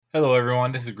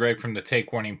everyone. This is Greg from the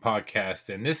Take Warning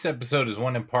podcast, and this episode is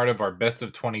one and part of our Best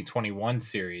of 2021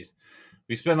 series.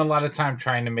 We spent a lot of time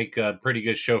trying to make a pretty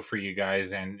good show for you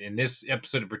guys, and in this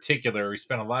episode in particular, we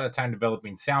spent a lot of time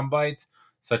developing sound bites,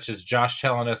 such as Josh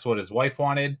telling us what his wife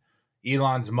wanted,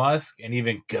 Elon's Musk, and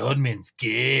even Goldman's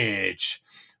Gitch.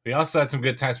 We also had some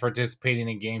good times participating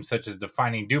in games such as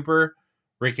Defining Duper,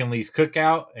 Rick and Lee's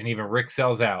Cookout, and even Rick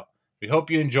Sells Out. We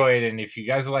hope you enjoy it, and if you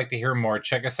guys would like to hear more,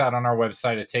 check us out on our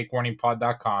website at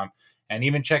takewarningpod.com, and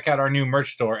even check out our new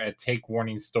merch store at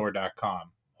takewarningstore.com.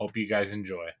 Hope you guys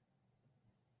enjoy.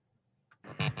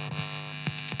 The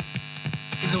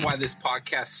reason why this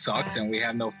podcast sucks and we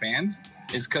have no fans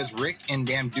is because Rick and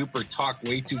Damn Duper talk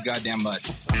way too goddamn much.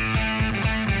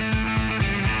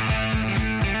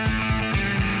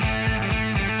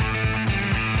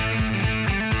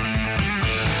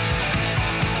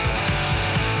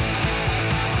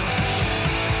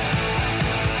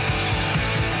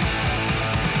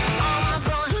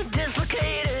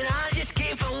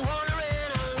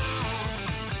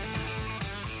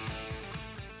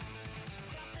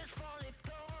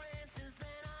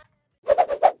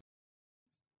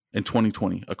 In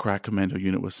 2020, a crack commando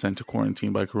unit was sent to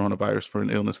quarantine by coronavirus for an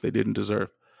illness they didn't deserve.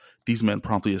 These men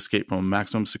promptly escaped from a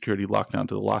maximum security lockdown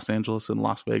to the Los Angeles and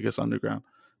Las Vegas underground.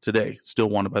 Today, still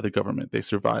wanted by the government, they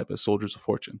survive as soldiers of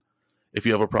fortune. If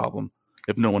you have a problem,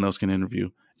 if no one else can interview,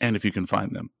 and if you can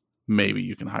find them, maybe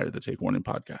you can hire the Take Warning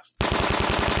podcast.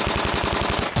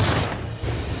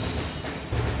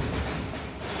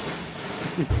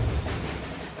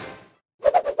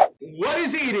 What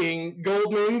is eating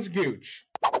Goldman's Gooch?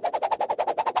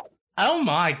 Oh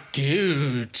my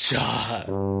gooch.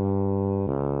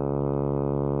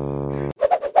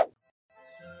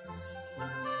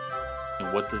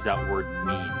 What does that word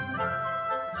mean?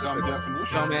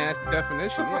 Dumbass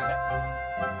definition,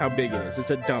 yeah. How big it is.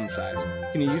 It's a dumb size.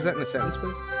 Can you use that in a sentence,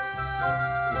 please?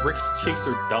 Rick's cheeks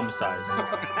are dumb size.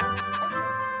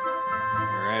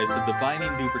 Alright, so Defining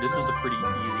Duper. This was a pretty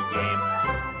easy game.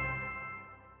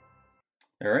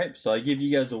 Alright, so I give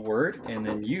you guys a word, and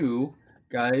then you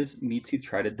guys need to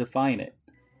try to define it.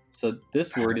 So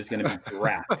this word is going to be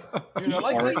draft. Dude, I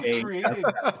like how you created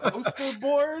a poster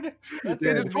board. That's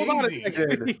Just hold on a amazing.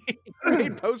 second. He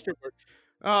made poster board.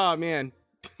 Oh, man.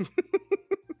 Dude,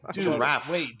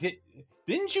 Giraffe. wait,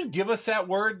 didn't you give us that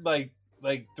word like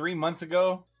 3 months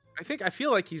ago? I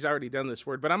feel like he's already done this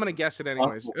word, but I'm going to guess it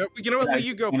anyways. You know what, Lee?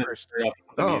 You go first.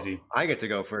 Oh, I get to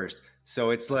go first.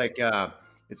 So it's like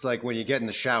when you get in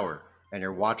the shower and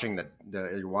you're washing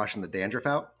the dandruff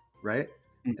out, right?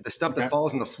 And the stuff that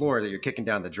falls on the floor that you're kicking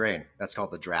down the drain, that's called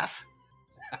the draft.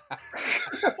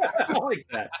 I like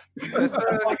that. That's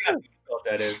what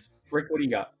that is. Rick, what do you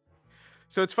got?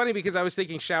 So it's funny because I was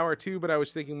thinking shower too, but I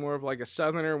was thinking more of like a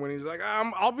southerner when he's like,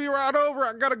 I'll be right over.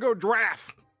 I got to go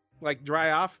draft. Like dry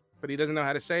off, but he doesn't know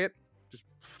how to say it. Just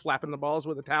flapping the balls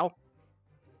with a towel.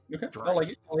 Okay, I like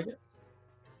it.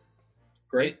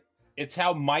 Great. It's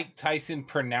how Mike Tyson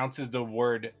pronounces the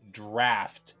word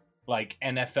draft, like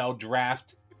NFL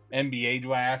draft, NBA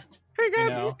draft. Hey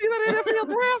guys, did you see that NFL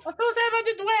draft? Who's having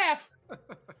the draft?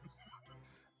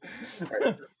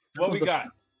 What we got?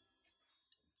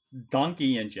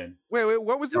 Donkey engine. Wait,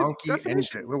 what was the Donkey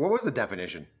definition? engine. What was the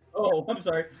definition? Oh, I'm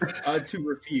sorry. To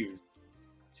refuse.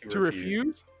 To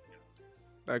refuse?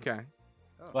 Okay.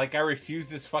 Like I refuse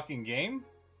this fucking game?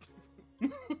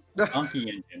 Donkey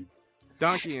engine.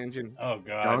 Donkey engine. Oh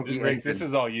god, Donkey Rick, this engine.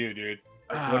 is all you, dude.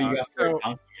 What do you got for so- a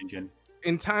donkey engine?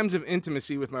 In times of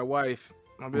intimacy with my wife,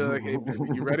 I'll be like, hey, baby,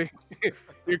 you ready?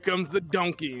 Here comes the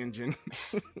donkey engine.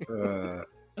 Uh,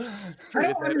 I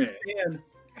don't understand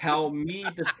how me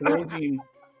disclosing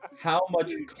how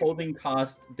much clothing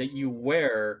cost that you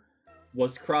wear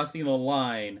was crossing the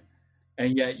line,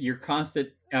 and yet your constant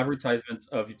advertisements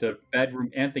of the bedroom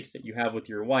antics that you have with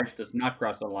your wife does not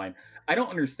cross the line. I don't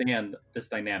understand this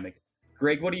dynamic.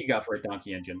 Greg, what do you got for a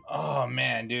donkey engine? Oh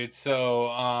man, dude. So,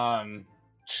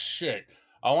 shit.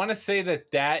 I want to say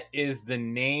that is the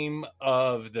name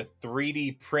of the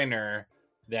 3D printer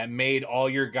that made all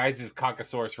your guys'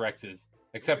 Caucasaurus Rexes,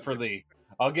 except for Lee.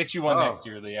 I'll get you one next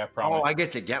year, Lee. I promise. oh, I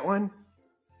get to get one?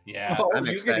 Yeah. Oh, I'm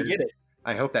you're excited. gonna get it.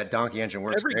 I hope that donkey engine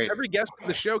works great. Every guest of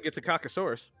the show gets a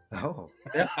Caucasaurus. Oh,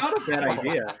 That's not a bad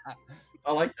idea.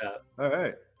 I like that. all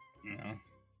right. Yeah.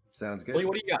 Sounds Lee, good.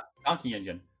 what do you got? Donkey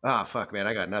engine. Ah, fuck, man.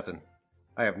 I got nothing.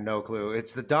 I have no clue.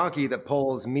 It's the donkey that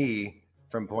pulls me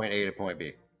from point A to point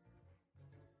B.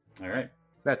 All right.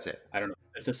 That's it. I don't know.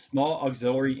 It's a small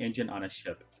auxiliary engine on a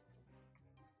ship.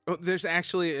 Oh, there's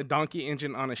actually a donkey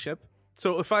engine on a ship.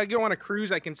 So if I go on a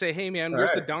cruise, I can say, hey, man, where's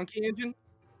the Alright. donkey engine?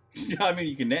 I mean,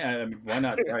 you can. I mean, why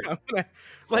not?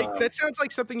 Right. That sounds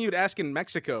like something you'd ask in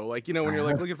Mexico, like when you're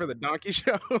like looking for the donkey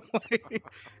show. Like,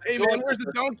 hey man, where's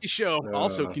the donkey show?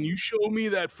 Also, can you show me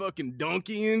that fucking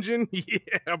donkey engine?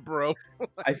 Yeah, bro.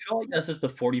 I feel like that's just the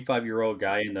 45-year-old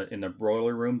guy in the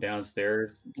broiler room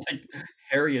downstairs, like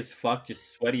hairy as fuck,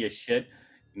 just sweaty as shit.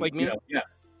 Like me? Yeah.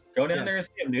 Go down there and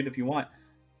see him, dude, if you want.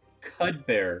 Cud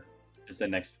bear is the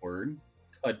next word.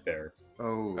 Cud bear.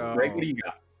 Oh. Greg, what do you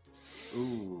got?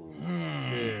 Ooh.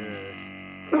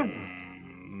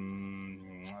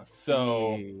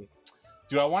 So,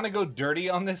 do I want to go dirty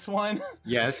on this one?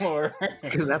 Yes.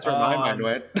 Because that's where my mind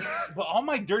went. But all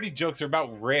my dirty jokes are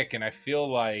about Rick, and I feel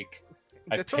like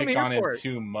I pick on him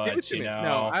too much. You know?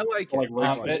 No, I like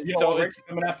it. So Rick's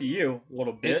coming after you,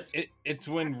 little bitch. It's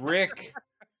when Rick.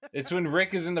 It's when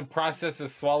Rick is in the process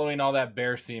of swallowing all that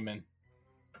bear semen.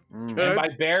 And by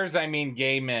bears, I mean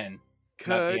gay men,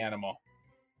 not the animal.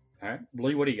 All right,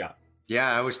 Lee, what do you got?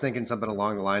 Yeah, I was thinking something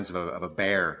along the lines of a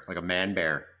bear, like a man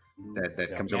bear,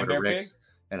 that comes over to Rick's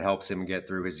and helps him get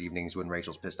through his evenings when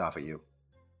Rachel's pissed off at you.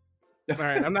 All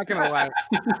right, I'm not gonna lie.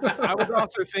 I was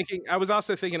also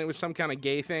thinking it was some kind of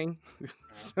gay thing.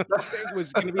 So it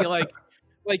was gonna be like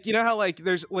you know how like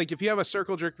there's like if you have a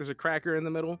circle jerk, there's a cracker in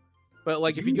the middle. But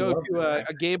like if you go to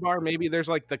a gay bar, maybe there's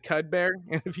like the Cud Bear,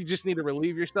 and if you just need to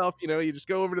relieve yourself, you just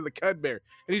go over to the Cud Bear,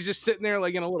 and he's just sitting there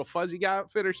like in a little fuzzy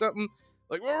outfit or something,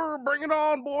 like bring it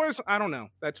on, boys. I don't know.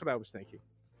 That's what I was thinking.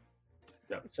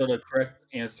 Yeah. So the correct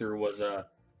answer was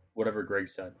whatever Greg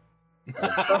said.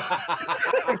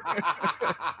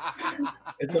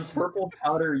 It's a purple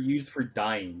powder used for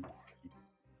dyeing.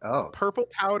 Oh, purple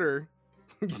powder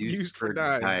used for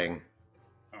dyeing.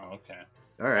 Oh, okay.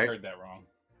 All right. I heard that wrong.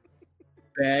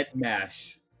 Bad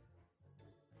mash.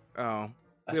 Oh,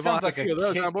 that sounds like a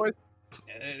those, huh, boys?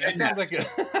 That sounds like a.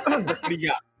 What do you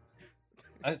got?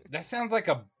 That sounds like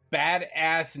a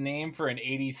badass name for an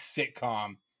 '80s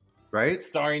sitcom, right?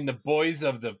 Starring the boys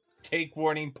of the Take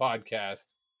Warning podcast.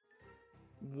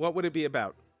 What would it be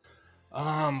about?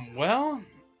 Well,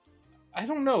 I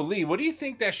don't know, Lee. What do you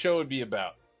think that show would be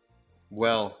about?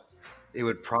 Well, it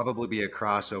would probably be a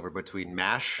crossover between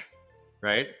MASH,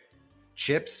 right?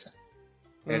 Chips.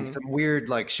 And some weird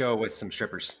like show with some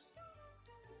strippers.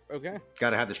 Okay.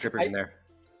 Got to have the strippers in there.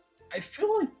 I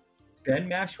feel like Ben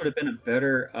Mash would have been a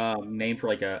better name for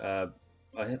like a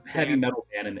heavy metal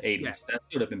band in the 80s. Yeah. That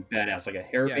would have been badass, like a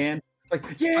hair band. Like,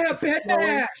 Ben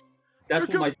Mash! That's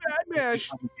what my Bad Mash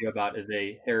about is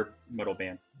a hair metal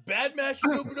band. Bad Mash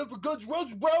is open up for Guns N'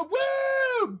 Roses, bro!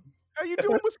 Woo! How you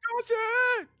doing,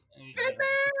 Wisconsin?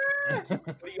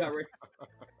 What do you got, Rick?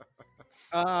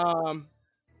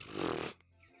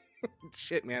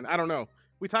 Shit, man. I don't know.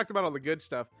 We talked about all the good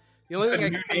stuff. The only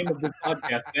thing new name of this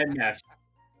podcast, Bad Mash.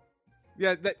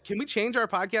 Yeah, can we change our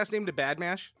podcast name to Bad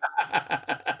Mash?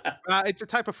 It's a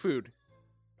type of food.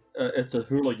 It's a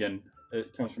hooligan.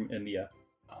 It comes from India.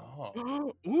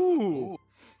 Oh. Ooh.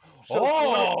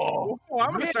 So, I'm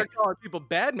going to start calling people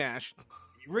Bad Mash.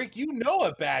 Rick, you know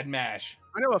a Bad Mash.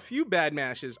 I know a few Bad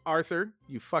Mashes. Arthur,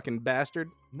 you fucking bastard.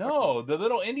 No, the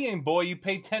little Indian boy you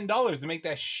pay $10 to make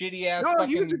that shitty ass. No,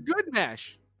 he was a good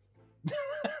mash. It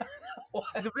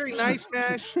was a very nice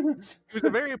mash. It was a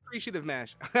very appreciative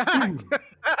mash.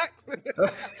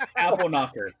 Apple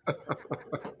knocker.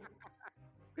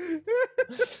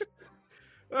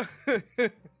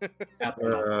 Apple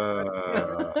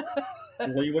knocker.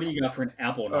 What do you got for an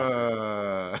apple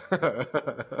knocker?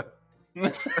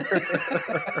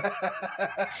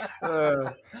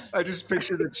 I just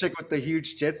picture the chick with the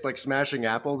huge tits like smashing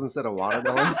apples instead of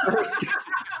watermelons.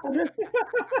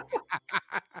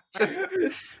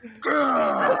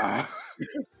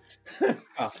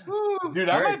 Dude,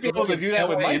 I might be able to do that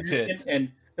with my tits.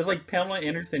 And it's like Pamela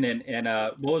Anderson and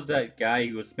what was that guy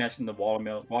who was smashing the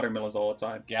watermelons all the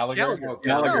time? Gallagher.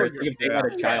 Gallagher. If they had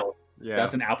a child,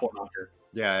 that's an apple knocker.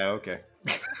 Yeah. Okay.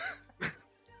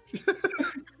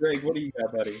 Greg, what do you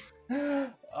got, buddy?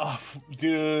 Oh,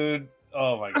 dude.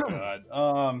 Oh my god.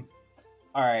 All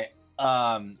right.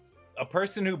 A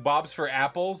person who bobs for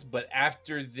apples, but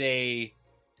after they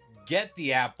get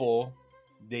the apple,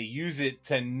 they use it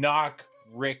to knock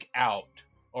Rick out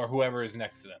or whoever is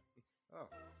next to them. Oh.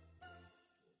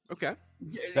 Okay.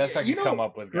 Best I can come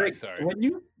up with, guys. Greg, sorry. When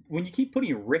you keep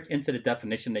putting Rick into the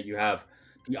definition that you have,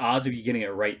 the odds of you getting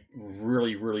it right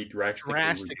really, really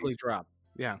drastically drop.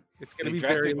 Yeah, it's going to be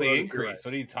drastically very increased.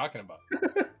 What are you talking about?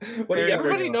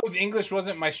 Everybody knows English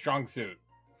wasn't my strong suit,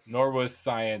 nor was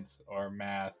science or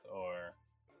math or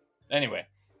anyway.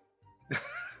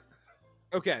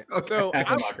 Okay. So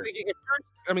I was thinking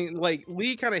I mean, like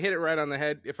Lee kind of hit it right on the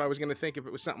head. If I was going to think if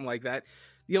it was something like that,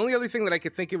 the only other thing that I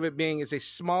could think of it being is a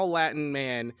small Latin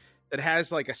man that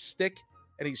has like a stick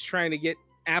and he's trying to get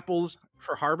apples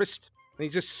for harvest, and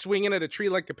he's just swinging at a tree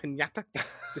like a piñata,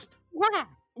 just wah,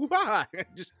 wah,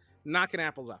 just knocking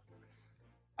apples off.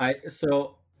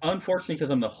 So unfortunately,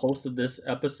 because I'm the host of this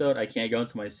episode, I can't go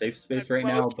into my safe space right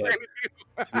now. But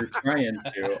you're trying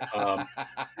to.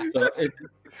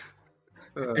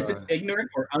 So is it ignorant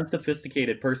or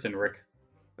unsophisticated person, Rick?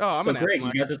 Oh, I'm so great.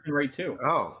 You got this one right too.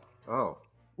 Oh.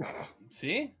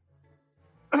 See?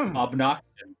 Obnoxious.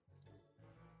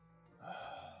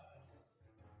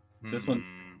 This one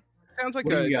sounds like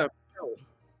what do you a got? pill.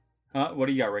 What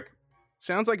do you got, Rick?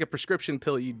 Sounds like a prescription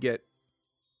pill you'd get.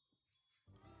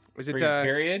 Was it For your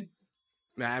period?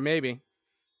 Nah, maybe.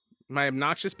 My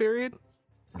obnoxious period?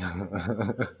 It's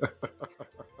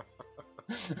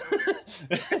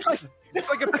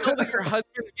like a pill that your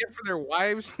husbands get for their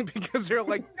wives because they're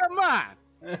like, come on.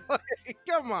 Like,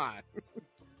 come on.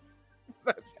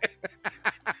 That's it.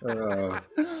 I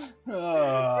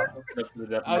was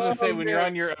gonna say, when you're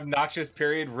on your obnoxious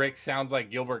period, Rick sounds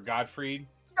like Gilbert Gottfried.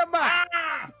 Come on.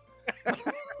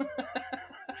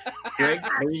 Greg,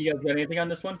 you guys got anything on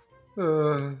this one?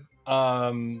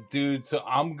 Dude, so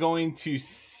I'm going to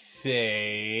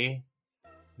say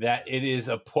that it is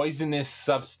a poisonous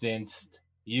substance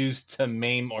used to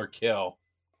maim or kill.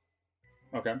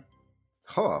 Okay.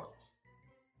 Huh.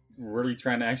 Really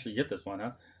trying to actually get this one,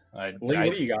 huh? Lee,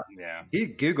 what do you got? Yeah. He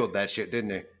Googled that shit,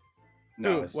 didn't he?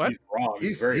 No, what? He's wrong.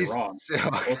 He's very wrong.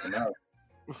 Close enough.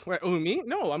 Wait, me?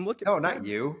 No, I'm looking. No, not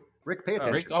you. Rick, pay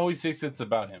attention. Rick always thinks it's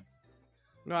about him.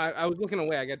 No, I was looking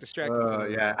away. I got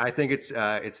distracted. Yeah, I think it's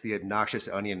the obnoxious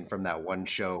onion from that one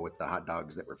show with the hot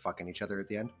dogs that were fucking each other at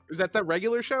the end. Is that the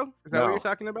regular show? Is that No. what you're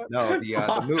talking about? No, the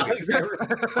movie.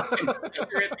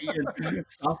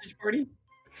 Sausage Party?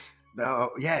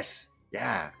 No, yes.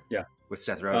 Yeah. With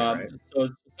Seth Rogen, right? So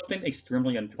it's something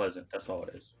extremely unpleasant. That's all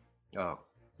it is. Oh.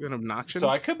 An obnoxious? So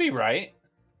I could be right.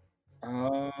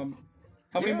 How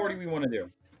many more do we want to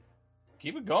do?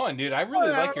 Keep it going, dude. I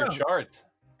really like your charts.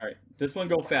 All right, this one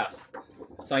go fast.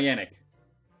 Cyanic.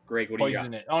 Greg, what do you got?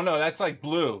 Poison it. Oh no, that's like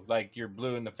blue. Like you're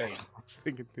blue in the face. I was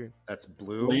thinking too. That's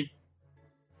blue. Lee?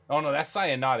 Oh no, that's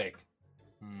cyanotic.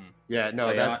 Yeah,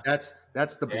 no, that's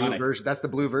the blue Cyanic. version. That's the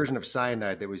blue version of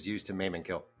cyanide that was used to maim and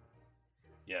kill.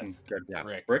 Yes. Good. Yeah.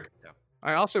 Rick?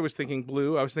 I also was thinking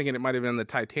blue. I was thinking it might have been the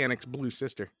Titanic's blue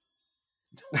sister.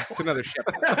 It's another ship.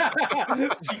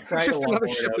 It's just another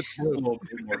ship that's blue. A little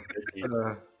bit more fishy.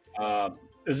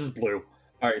 This is blue.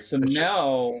 All right, so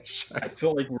now I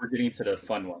feel like we're getting to the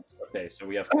fun ones. Okay, so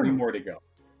we have 3 more to go.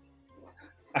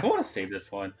 I want to save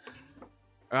this one.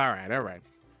 All right.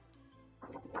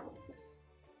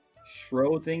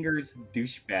 Schrodinger's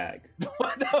douchebag.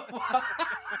 What the fuck?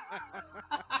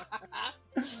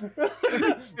 Is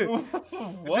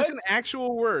this an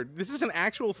actual word? This is an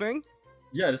actual thing?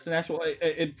 Yeah, it's an actual.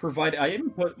 It provided. I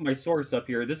even put my source up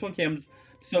here. This one comes.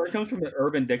 So it comes from the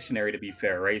Urban Dictionary, to be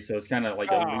fair, right? So it's kind of like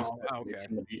a loose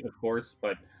definition, of course,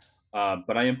 but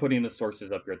I am putting the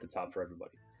sources up here at the top for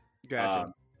everybody.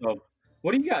 Gotcha. So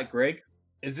what do you got, Greg?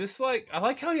 Is this like? I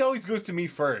like how he always goes to me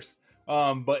first.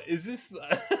 But is this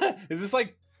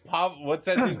like what's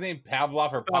that dude's name?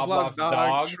 Pavlov or Pavlov's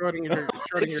dog? Schrodinger's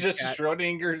It's just cat.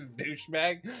 Schrodinger's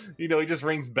douchebag. You know, he just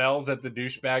rings bells at the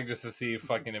douchebag just to see if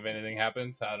anything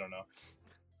happens. I don't know.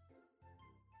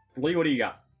 Lee, what do you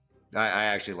got? I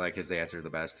actually like his answer the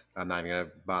best. I'm not even gonna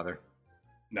bother.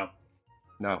 No.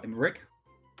 And Rick?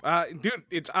 Dude,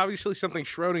 it's obviously something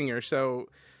Schrodinger, so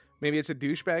maybe it's a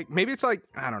douchebag. Maybe it's like,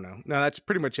 I don't know. No, that's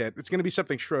pretty much it. It's going to be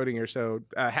something Schrodinger, so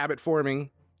habit forming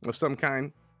of some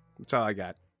kind. That's all I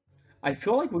got. I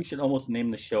feel like we should almost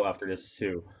name the show after this,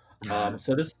 too.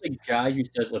 So this is a guy who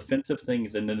says offensive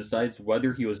things and then decides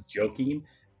whether he was joking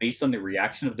based on the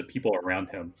reaction of the people around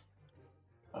him.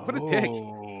 What a dick.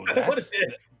 What a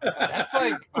dick. That's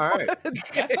like, All right.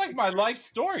 that's like my life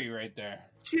story right there.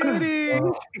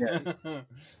 Kidding.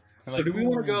 So do we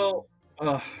want to go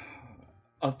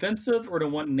offensive or the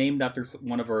one named after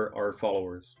one of our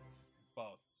followers?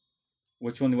 Both.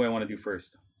 Which one do I want to do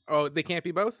first? Oh, they can't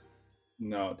be both?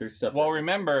 No, they're separate. Well,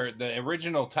 remember, the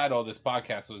original title of this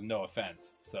podcast was No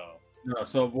Offense, so... No,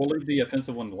 so we'll leave the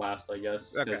offensive one last, I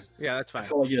guess. Okay. Yeah, that's fine. I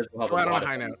feel like you guys will have Right a on lot a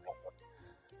high of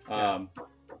note.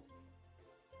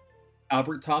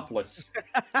 Albert Topless.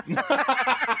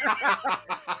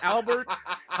 Albert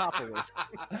Topless.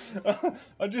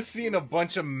 I'm just seeing a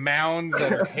bunch of mounds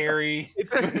that are hairy.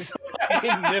 With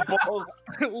nipples.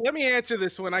 Let me answer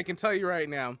this one. I can tell you right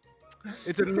now.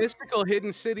 It's a mystical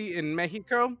hidden city in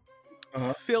Mexico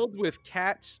filled with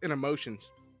cats and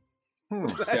emotions.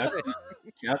 That's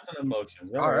an emotion.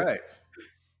 All right.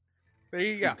 There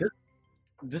you go.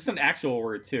 This is an actual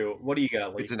word too. What do you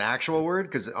got, Lee? It's an actual word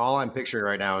because all I'm picturing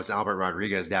right now is Albert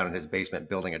Rodriguez down in his basement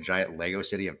building a giant Lego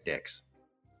city of dicks.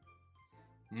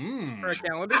 For a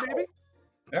calendar, maybe?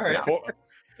 All right.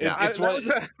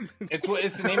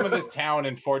 It's the name of his town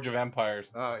in Forge of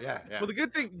Empires. Oh yeah. Well, the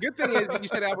good thing is that you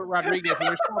said Albert Rodriguez, and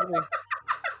there's probably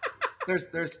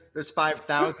there's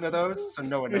 5,000 of those, so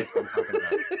no one knows what I'm talking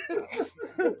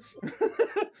about.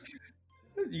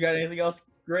 You got anything else,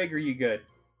 Greg? Or are you good?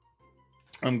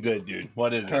 I'm good, dude.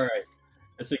 What is it? All right.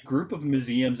 It's a group of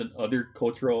museums and other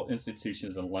cultural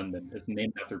institutions in London. It's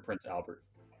named after Prince Albert.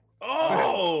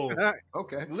 Oh,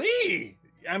 Okay, Lee.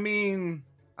 I mean,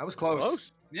 I was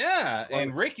close. yeah. Close.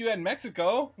 And Rick, you had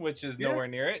Mexico, which is nowhere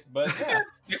near it, but yeah.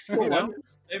 Mexico, London.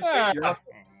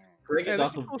 Greg is Yeah, this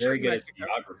also is very good at Mexico.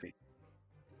 geography.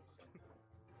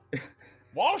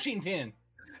 Washington.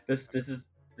 This is it.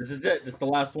 This is the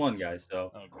last one, guys.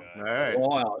 So, Oh All god. right.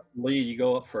 roll out. Lee, you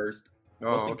go up first.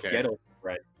 Oh, What's a okay. ghetto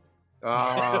spread?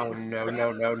 Oh no.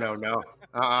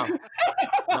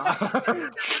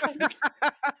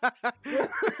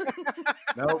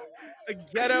 Nope. a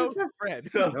ghetto spread.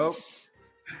 Nope.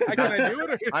 Can I do it?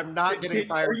 Or... I'm not getting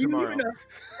fired tomorrow.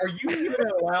 Are you even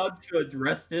allowed to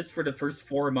address this for the first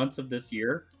 4 months of this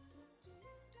year?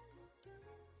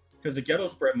 Because the ghetto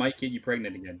spread might get you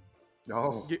pregnant again.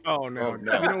 No. Oh no! Oh,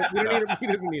 no. We don't need it. He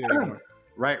doesn't need it anymore.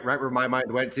 Right where my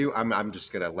mind went to. I'm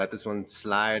just gonna let this one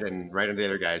slide and right into the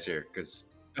other guys here because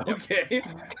Okay.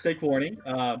 Take warning.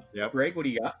 Yep. Greg, what do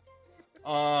you got?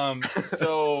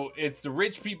 So it's the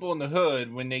rich people in the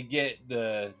hood when they get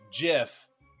the Jif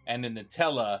and the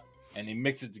Nutella and they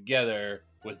mix it together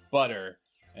with butter,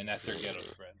 and that's their ghetto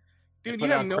spread. They Dude, put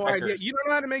you it have on no crackers. idea. You don't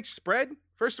know how to make spread?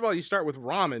 First of all, you start with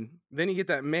ramen, then you get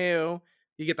that mayo,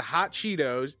 you get the hot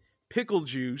Cheetos, pickle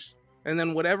juice, and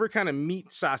then whatever kind of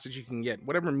meat sausage you can get,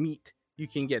 whatever meat you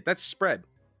can get. That's spread.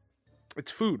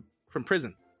 It's food from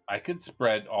prison. I could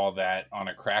spread all that on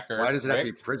a cracker. why does it have to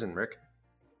be Rick? prison, Rick?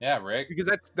 Yeah, Rick. Because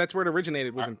that's where it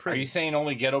originated, was in Are prison. you saying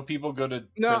only ghetto people go to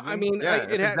No, prison? I mean, Yeah, it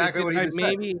that's had exactly what he just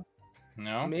said.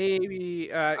 No? maybe.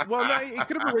 Well, no, it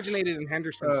could have originated in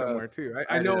Henderson somewhere too.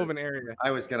 I know of an area.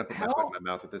 I was gonna put my foot in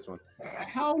my mouth with this one.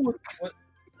 How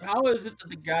is it that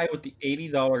the guy with the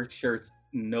 $80 shirts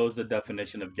knows the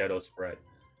definition of ghetto spread?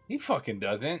 He fucking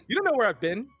doesn't. You don't know where I've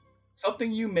been.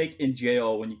 Something you make in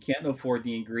jail when you can't afford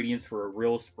the ingredients for a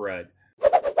real spread.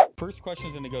 First question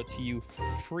is going to go to you,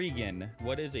 Freegan.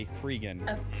 What is a Freegan?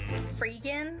 A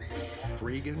freegan?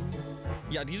 Freegan?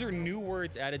 Yeah, these are new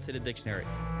words added to the dictionary.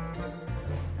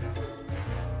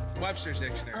 Webster's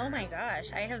dictionary. Oh my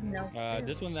gosh, I have no clue.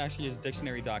 This one actually is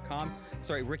dictionary.com.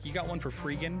 Sorry, Rick, you got one for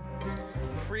Freegan?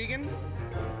 Freegan?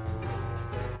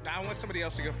 I want somebody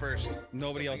else to go first.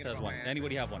 Nobody else Thinking has about one. my answer.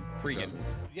 Anybody have one? Freegan. Doesn't.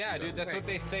 Yeah, dude, that's what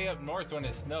they say up north when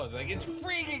it snows. Like, it's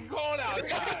freaking cold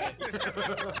outside.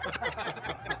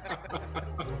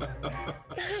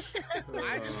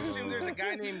 I just assume there's a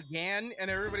guy named Gan, and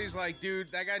everybody's like,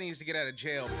 dude, that guy needs to get out of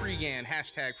jail. Free Gan.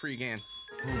 Hashtag free Gan.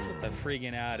 Get the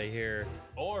Freegan out of here.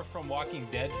 Or from Walking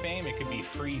Dead fame, it could be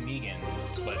Free Negan,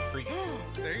 but freaking.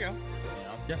 There you go. You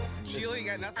know? Yeah. Sheila, you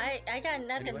got nothing? I got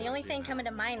nothing. The only thing coming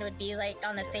to mind would be like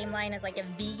on the same line as like a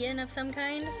vegan of some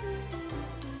kind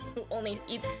who only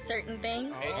eats certain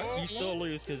things. Oh. You still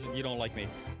lose because you don't like me.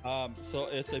 So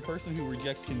it's a person who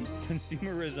rejects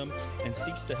consumerism and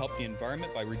seeks to help the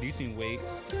environment by reducing waste,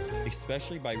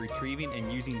 especially by retrieving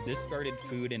and using discarded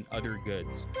food and other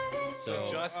goods. So,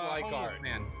 just like homeless, art.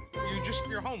 man.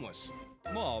 You're homeless.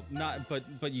 well, not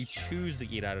but you choose to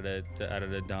eat out of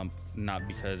the dump, not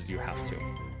because you have to.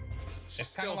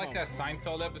 It's kind of like that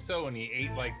Seinfeld episode when he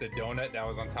ate like the donut that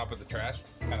was on top of the trash.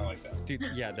 Kind of like that. Dude,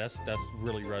 yeah, that's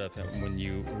really relevant when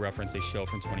you reference a show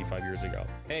from 25 years ago.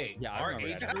 Hey, Yeah, I our remember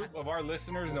age that. group of our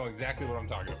listeners know exactly what I'm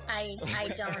talking about. I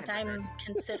don't. I'm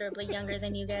considerably younger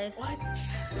than you guys. All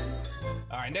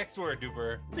right, next word,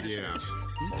 Duper. Yeah.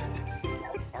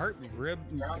 Art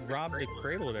robbed the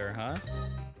cradle there, huh?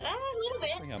 A little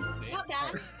bit. Damn. Not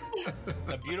bad.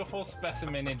 A beautiful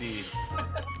specimen indeed.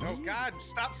 Oh, God.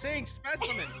 Stop saying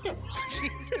specimen.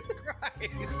 Jesus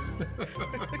Christ.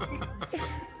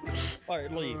 All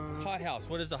right, Lee, hot house.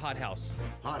 What is a hot house?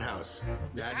 Hot house.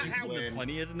 That is when.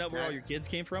 Funny, isn't that where all your kids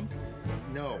came from?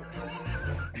 No.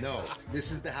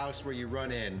 This is the house where you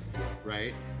run in,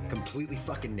 right? completely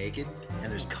fucking naked,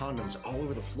 and there's condoms all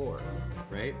over the floor,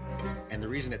 right? And the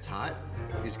reason it's hot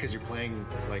is because you're playing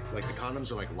like the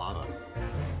condoms are like lava,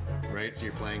 right? So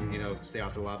you're playing, stay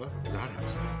off the lava. It's a hot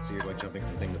house, so you're like jumping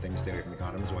from thing to thing to stay away from the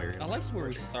condoms while you're. I like where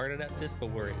we started at this, but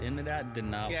where it ended at did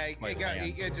not. Yeah,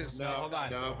 it just hold on.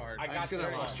 No, I got it's because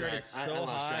I lost track. I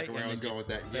lost track of where I was going with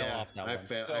that. Yeah, I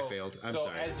failed. I'm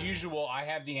sorry. As usual, I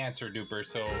have the answer, Duper.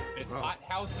 So it's hot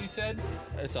house. You said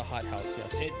it's a hot house.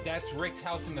 Yes. That's Rick's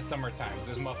house in the summertime.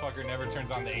 This motherfucker never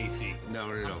turns on the AC.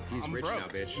 No. He's rich broke. now,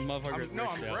 bitch. I'm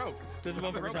broke. This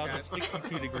motherfucker's house is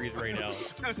 62 degrees right now.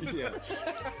 Yeah.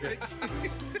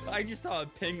 I just saw a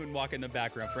penguin walk in the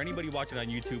background. For anybody watching on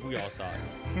YouTube, we all saw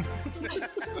it.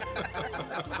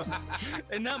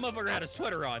 And that motherfucker had a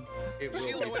sweater on. It will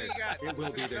Sheila, be what there. do you got? It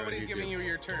will be there. Nobody's giving you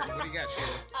your turn. What do you got,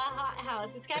 Sheila? A hot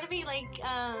house. It's got to be like,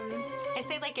 I'd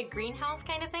say like a greenhouse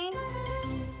kind of thing.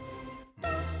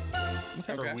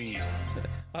 Okay.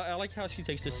 I like how she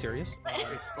takes this serious.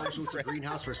 It's a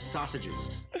greenhouse for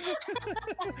sausages.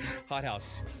 Hot house.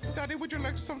 Daddy, would you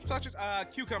like some sausage?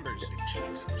 Cucumbers.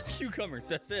 Cucumbers,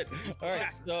 that's it. All right,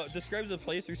 so describes a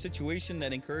place or situation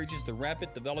that encourages the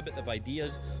rapid development of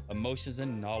ideas, emotions,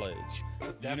 and knowledge.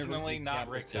 Definitely not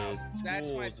Rick's house.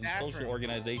 That's my Schools and bathroom. social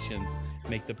organizations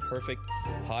make the perfect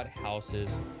hot houses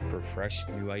for fresh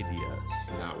new ideas.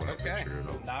 Not what I pictured at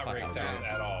all. Not Rick's house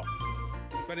at all.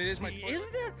 But it is my toilet.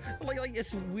 Isn't it? Like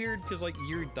it's weird because like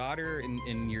your daughter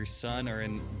and your son are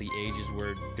in the ages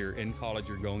where they're in college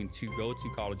or going to go to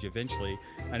college eventually.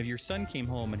 And if your son came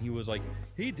home and he was like,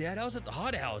 "Hey, Dad, I was at the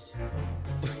hot house,"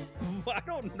 I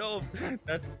don't know if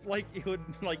that's like it would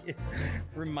like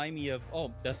remind me of.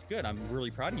 Oh, that's good. I'm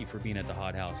really proud of you for being at the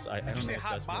hot house. I don't Did you know say if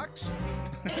hot that's box?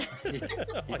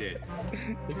 He did.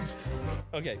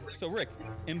 Okay, so Rick,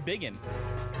 embiggen.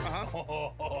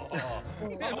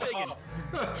 Embiggen.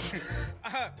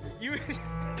 You.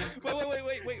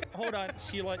 Wait. Hold on.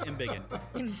 Sheila, embiggen.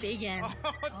 Bigin.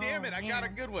 Oh, damn it. I got a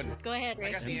good one. Go ahead, Rick.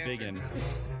 I got the answer. Embiggen.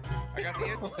 I got the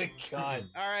answer. Oh my God.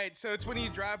 All right, so it's when you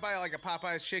drive by like a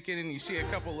Popeye's chicken and you see a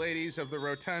couple ladies of the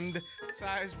rotund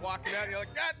size walking out. And you're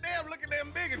like, God damn, look at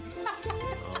them biggins.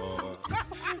 Oh.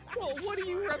 Well, what are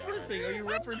you referencing? Are you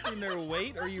referencing their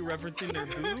weight? Are you referencing their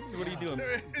boobs? What are you doing?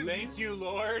 Thank you,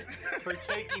 Lord, for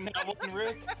taking that one,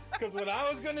 Rick. Because what I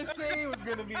was going to say was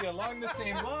going to be along the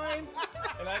same lines,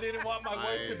 and I didn't want my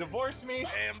wife to divorce me.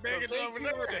 Damn biggins So over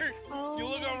thank you, there. Rick. You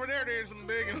look over there, there's some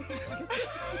biggins.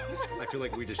 I feel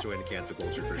like we just joined cancel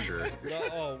culture for sure.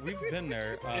 Oh, we've been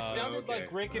there. It sounded okay,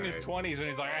 like Rick in his 20s when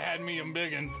he's like, I had me them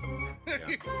biggins.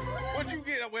 What'd you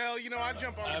get? Well, I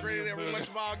jump on the grid every once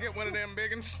in a while, get one of them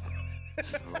biggins.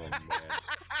 Oh, man.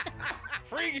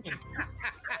 Freaking!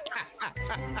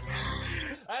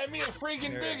 I had me a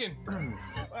freaking biggin.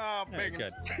 Oh, Very biggins.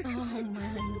 good. Oh,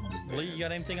 man. Lee, you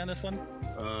got anything on this one?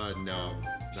 No.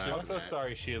 I'm so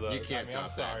sorry, Sheila. You can't I'm top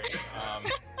sorry.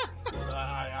 that.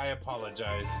 I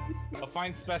apologize. A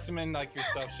fine specimen like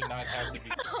yourself should not have to be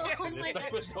Oh this my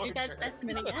type God. of torture. Is that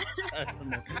specimen again?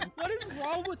 What is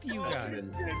wrong with you guys?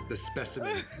 The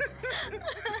specimen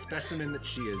that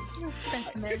she is.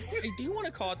 Specimen. Hey, do you want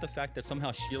to call it the fact that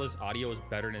somehow Sheila's audio is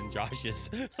better than Josh's?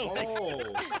 Oh.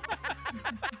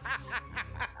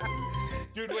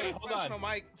 Dude, wait, hold Professional on.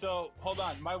 Mike. So, hold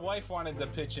on. My wife wanted to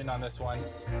pitch in on this one.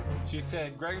 She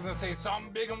said, Greg's gonna say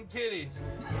something big on titties.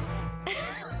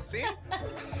 See?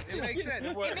 It makes sense.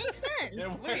 It makes sense.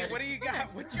 Lee, what do you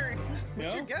got? What's your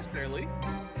guess there, Lee?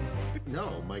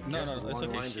 No, my No, guess no, was it's along the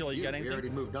okay. lines Sheila, of you you. got We anything? already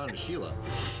moved on to Sheila.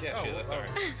 Yeah, Sheila, sorry.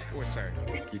 Oh, sorry.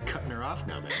 You're cutting her off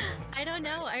now, man. I don't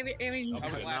know. I mean, You're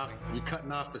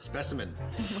cutting off the specimen.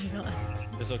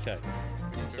 It's okay.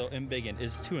 So embiggen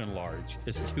is to enlarge.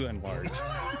 It's to enlarge.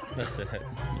 That's it.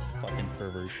 Fucking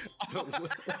pervert.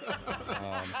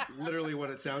 Literally what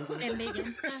it sounds like. and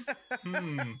Megan.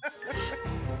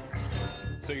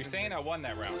 So you're saying I won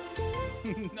that round?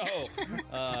 No.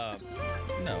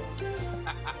 No.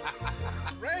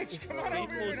 Rach, come on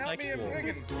over here and help me in Sapiosexual.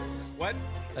 digging. What?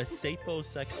 A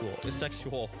sapiosexual. A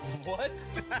sexual. What?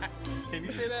 Can you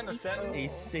say that in a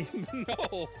sentence? A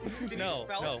no. No.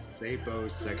 No.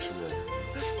 Saposexual.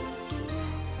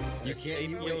 You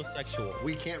can't. Sapiosexual.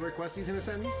 We can't request these in a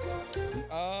sentence.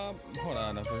 Hold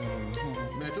on. I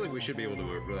mean, I feel like we should be able to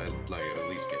like at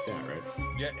least get that right.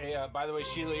 Yeah. Hey, by the way,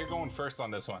 Sheila, you're going first on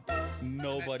this one.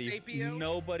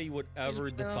 Nobody would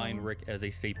ever define Rick as a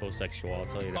sapiosexual. I'll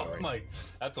tell you that Oh right. my,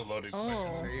 that's a loaded question.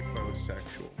 Oh.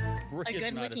 Saposexual. Rick A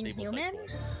is not good-looking human?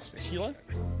 sapiosexual. Sheila?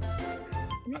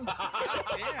 Damn.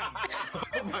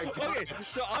 Oh my god. Okay,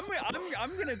 so I'm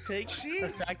gonna take the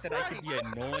fact that I can be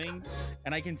annoying,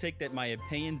 and I can take that my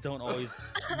opinions don't always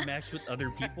mesh with other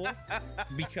people,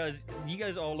 because you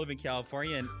guys all live in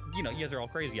California, and you guys are all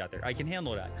crazy out there. I can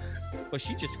handle that. But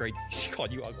she's just great. She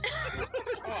called you ugly.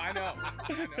 Oh, I know.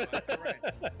 That's right.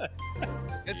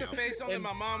 It's a face only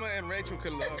my mama and Rachel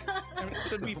could love.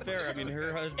 To be fair, I mean,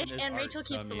 her husband is And Art, Rachel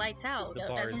keeps so, I the mean, lights out, The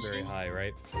bar doesn't is very she? high,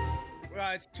 right?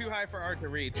 It's too high for Art to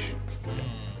reach.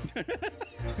 So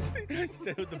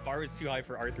the bar is too high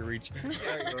for Art to reach.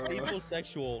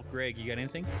 Sapiosexual, Greg, you got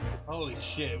anything? Holy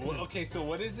shit. Well, okay, so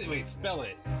what is it? Wait, spell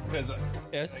it. Because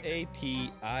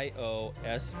Sapiosexual.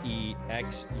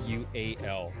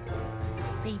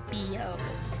 Sapio.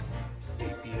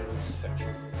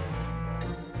 Sapiosexual.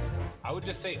 I would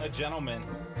just say a gentleman.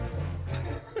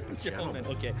 Gentleman,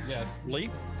 okay. Yes. Lee?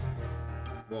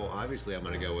 Well, obviously, I'm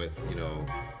going to go with,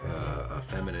 a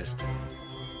feminist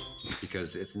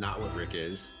because it's not what Rick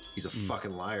is. He's a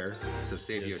fucking liar. So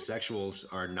sapiosexuals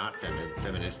are not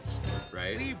feminists,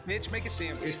 right? You bitch, make a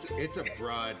sandwich. It's a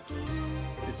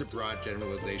broad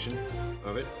generalization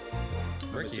of it.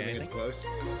 I'm Rick, assuming it's close.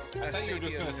 I thought you were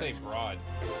just going to say broad.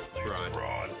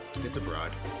 Broad. It's a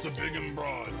broad. It's a big and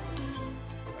broad.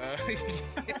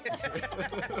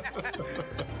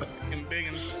 And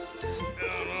biggins.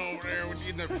 Down over there with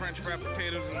eating the French fried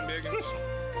potatoes and biggins.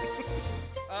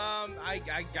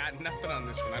 I got nothing on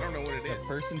this one. I don't know what it A is.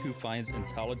 person who finds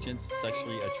intelligence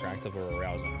sexually attractive or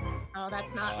arousing. Oh,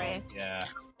 that's not Rick. Yeah.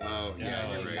 Oh,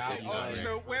 yeah, you're right. It's not Rick.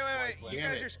 So wait. You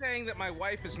Damn guys it. are saying that my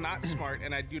wife is not smart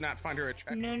and I do not find her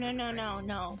attractive. No. No,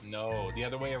 the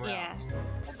other way around. Yeah.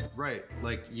 Right.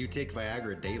 Like, you take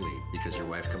Viagra daily because your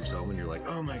wife comes home and you're like,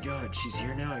 oh my god, she's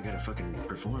here now, I gotta fucking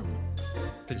perform.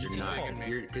 Because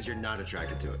you're not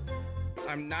attracted to it.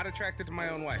 I'm not attracted to my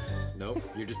own wife. Nope.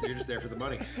 You're just there for the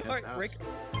money. That's All right, the house. Rick,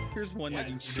 here's one that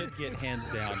you should get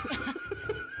hands down.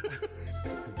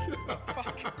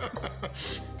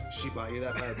 She bought you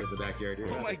that firebird in the backyard. You're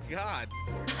Oh right. my god.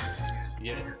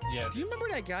 Yeah. Do you remember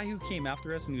that guy who came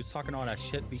after us and he was talking all that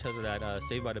shit because of that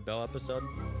Saved by the Bell episode?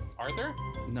 Arthur?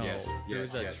 No, Yes, there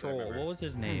was yes, a yes, I troll. remember. What was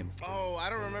his name? Oh,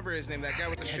 I don't remember his name. That guy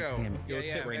with the God show. damn it. It would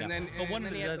Yeah. fit right and now. then, But and one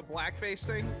then of he the- had the blackface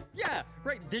thing. Yeah,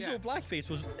 right. Digital Yeah.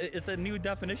 blackface it's a new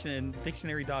definition in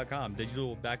dictionary.com.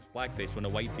 Digital blackface, when a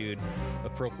white dude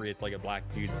appropriates like a black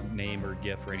dude's name or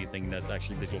gif or anything that's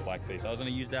actually digital blackface. I was gonna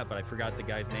use that, but I forgot the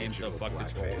guy's name, so fuck the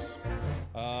Blackface.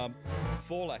 troll.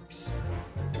 Folex.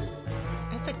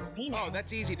 That's a cleaner. Oh,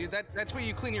 that's easy, dude. That's what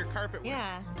you clean your carpet with.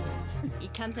 Yeah.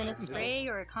 It comes in a spray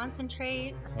or a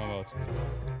concentrate. Almost.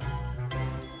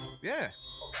 Yeah.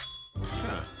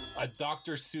 Huh. A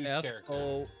Dr. Seuss character.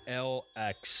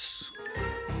 Folx.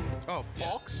 Oh,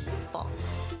 Falks?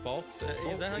 False. Folks?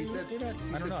 Is that how He you said- say that? he I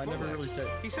don't said know. I never really Folex. said.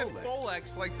 He said Folex.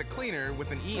 Folex like the cleaner with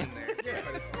an E in there. Yeah.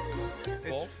 But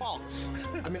it's false.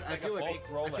 I mean, I feel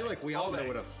like we all know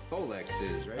what a Folex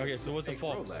is, right? Okay, It's so the what's a fake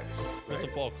Folex? Rolex, What's a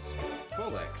right? Folks?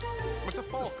 Folex. What's a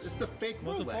false? It's the fake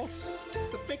What's a Rolex.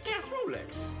 The fake ass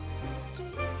Rolex.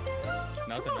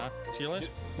 Nothing, huh? Sheila?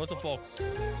 What's a Folks?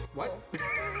 What?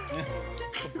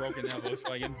 It's a broken down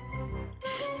Volkswagen.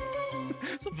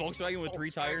 It's a Volkswagen with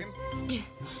 3 tires.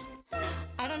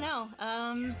 I don't know.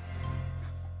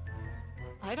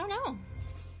 I don't know.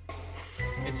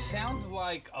 It sounds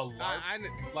like a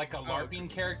LARPing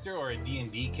character or a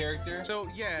D&D character. So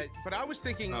yeah, but I was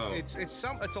thinking Oh. it's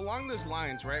along those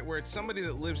lines, right? Where it's somebody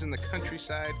that lives in the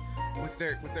countryside with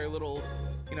their little,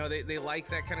 they like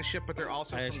that kind of shit, but they're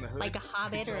also from the hood. Like a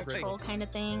hobbit or a Right. troll kind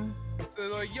of thing. So they're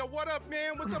like, yo, what up,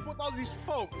 man? What's up with all these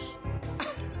folks?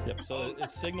 Yep, so it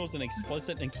signals an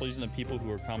explicit inclusion of people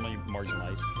who are commonly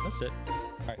marginalized. That's it.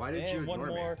 All right, Why did you and one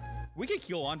ignore me? more. We could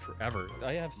go on forever.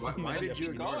 I have so Why many did you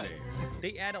of ignore me?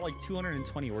 They added like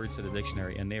 220 words to the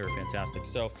dictionary, and they are fantastic.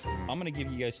 So I'm gonna give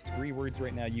you guys 3 words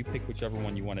right now. You pick whichever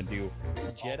one you want to do.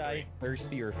 Jedi,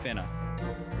 thirsty, or finna.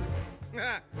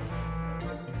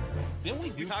 Didn't we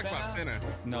do Talk about Finna.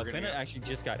 No, We're gonna finna go. actually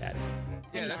just got added.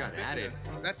 It just got added.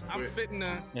 I'm fitting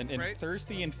And right?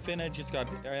 thirsty and finna just got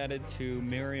added to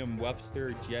Merriam-Webster.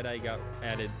 Jedi got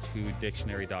added to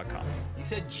dictionary.com. You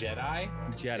said Jedi?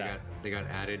 Jedi. They got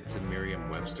added to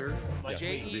Merriam-Webster. Like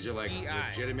These are like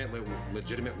JEDI.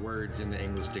 legitimate words in the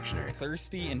English dictionary.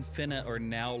 Thirsty and finna are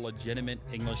now legitimate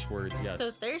English words. Yes.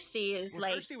 So thirsty is Well,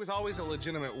 like, thirsty was always a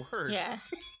legitimate word. yeah.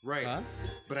 Right. Huh?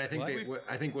 But I think What?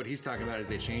 I think what he's talking about is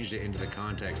they changed it into the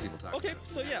context people talk Okay,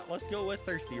 so yeah, let's go with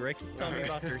thirsty. Rick, tell me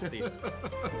about thirsty.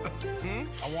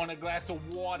 I want a glass of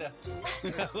water.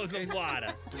 That was a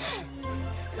water.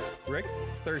 Rick,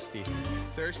 thirsty.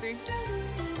 Thirsty?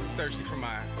 Thirsty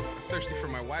for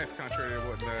my wife, contrary to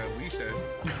what Lee says.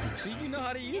 See, you know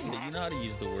how to use it. You know how to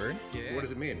use the word. Yeah. What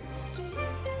does it mean?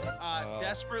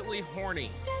 Desperately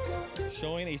horny.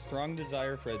 Showing a strong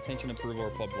desire for attention, approval, or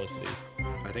publicity.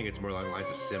 I think it's more along the lines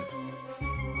of simp.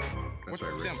 What's That's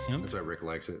why Rick. simp? That's why Rick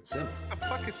likes it. Simp. What the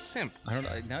fuck is simp? I don't know.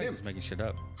 Now Simp. you're just making shit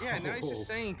up. Yeah, now he's just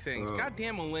saying things.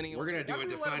 Goddamn millennials. We're gonna do a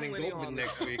defining Goldman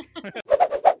next week.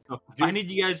 I need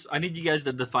you guys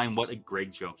to define what a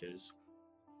Greg joke is.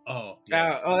 Oh,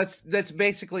 yes. That's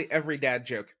basically every dad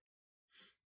joke.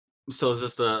 So is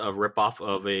this a ripoff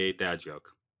of a dad joke?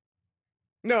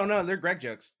 No, they're Greg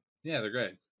jokes. Yeah, they're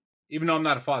great. Even though I'm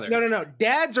not a father. No.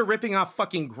 Dads are ripping off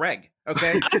fucking Greg.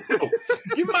 Okay.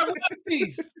 Give me my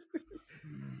piece.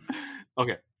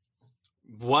 Okay.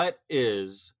 What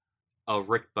is a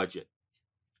Rick budget?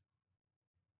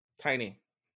 Tiny.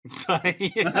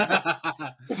 Tiny.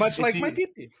 Much like It's my the-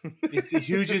 pee-pee. It's the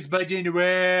hugest budget in the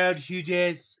world.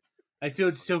 Hugest. I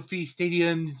filled Sophie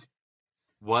stadiums.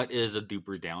 What is a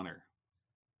duper downer?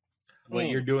 What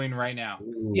you're doing right now.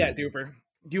 Yeah, duper.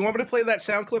 Do you want me to play that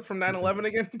sound clip from 9/11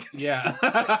 again? Yeah.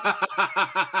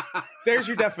 There's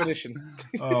your definition.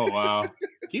 Oh, wow.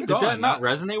 Keep Did going. that not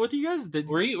resonate with you guys?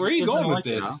 Where are you guys going don't with like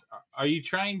it, this? Are you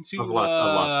trying to... I've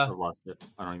lost it.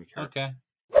 I don't even care. Okay.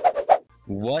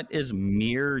 What is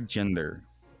mere gender?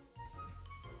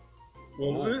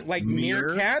 What was it? Like Mere?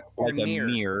 meerkat or Like a near?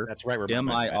 mere. That's right.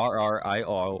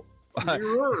 M-I-R-R-I-O.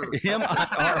 Mirror.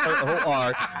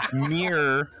 M-I-R-R-O-R.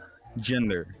 Mere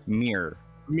gender. Mirror.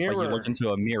 Mirror. Like you look into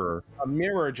a mirror. A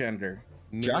mirror gender.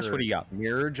 Josh, what do you got?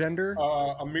 Mirror gender?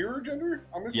 A mirror gender?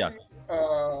 I'm gonna Yeah.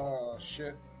 say,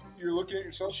 shit. You're looking at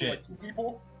yourself so like two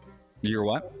people? You're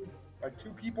what? Like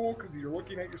two people? Because you're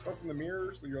looking at yourself in the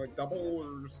mirror, so you're like double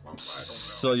or something. I don't know.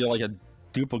 So you're like a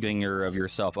doppelganger of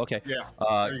yourself. Okay. Yeah.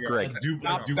 Greg. There you go.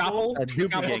 A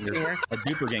doppelganger. A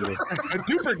duperganger. A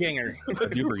duperganger. A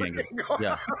duperganger.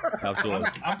 Yeah, absolutely.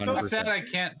 I'm so 100%. sad I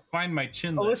can't find my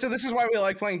chin. Alyssa, this is why we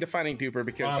like playing Defining Duper,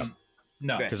 because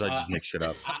No. Because I just make shit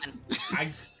up.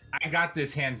 I got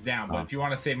this hands down, but if you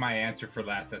want to save my answer for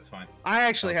last, that's fine. I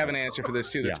actually have an answer for this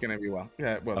too. That's going to be well.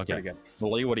 Yeah, well, Okay. pretty good.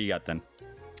 Well, Lee, what do you got then?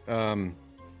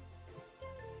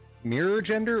 Mirror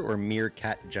gender or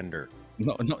meerkat gender?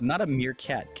 No, not a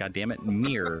meerkat. God damn it,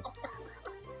 mirror.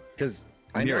 Because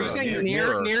I Mirror. know Are you saying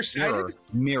nearsighted?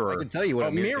 Mirror. I can tell you what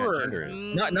a meerkat mirror. gender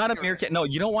is. Not a meerkat. No,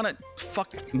 you don't want to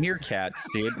fuck meerkats,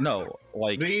 dude. No,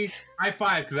 like Lee, high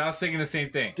five, because I was thinking the same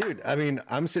thing. Dude, I mean,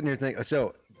 I'm sitting here thinking.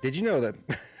 So, did you know that?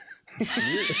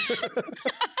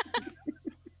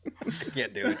 I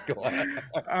can't do it. Go on.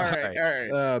 All right.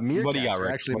 Meerkats What do you got, are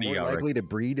Rick? actually What do you more got, Rick? likely to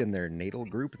breed in their natal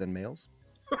group than males.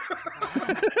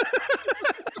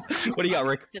 What do you got,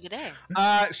 Rick? For the day.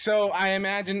 So I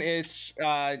imagine it's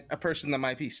a person that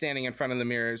might be standing in front of the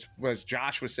mirrors, as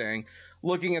Josh was saying,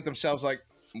 looking at themselves like,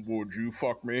 would you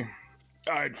fuck me?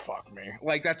 I'd fuck me.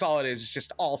 Like, that's all it is. It's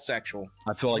just all sexual.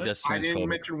 I feel like that's I didn't transphobic.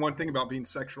 mention one thing about being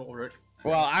sexual, Rick.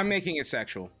 Well, I'm making it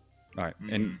sexual. All right,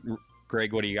 and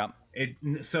Greg, what do you got?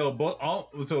 So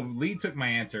Lee took my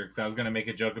answer because I was going to make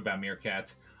a joke about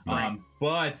meerkats. Right.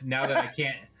 But now that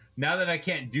I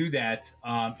can't do that,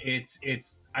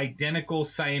 it's identical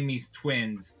Siamese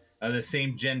twins of the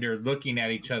same gender looking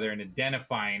at each other and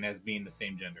identifying as being the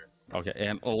same gender. Okay,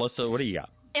 and Alyssa, what do you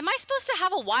got? Am I supposed to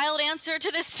have a wild answer to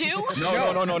this too?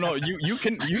 No. You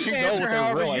can go answer with a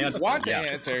however real you answer. want to Yeah.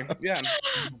 answer. Yeah.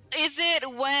 Is it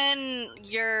when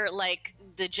you're like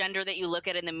the gender that you look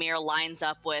at in the mirror lines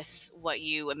up with what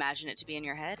you imagine it to be in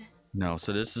your head? No,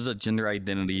 so this is a gender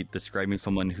identity describing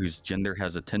someone whose gender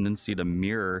has a tendency to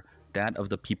mirror that of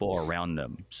the people around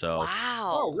them. So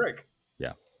Wow. Oh, Rick.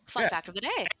 yeah. Fun fact of the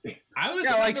day. I was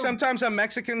Yeah, like sometimes I'm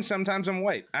Mexican, sometimes I'm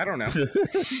white. I don't know.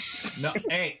 No,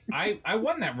 hey, I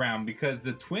won that round because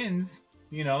the twins,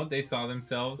 they saw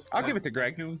themselves. I'll give it to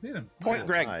Greg. Who see them? Point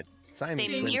Greg. God. Siamese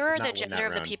They twins mirror does the not win gender that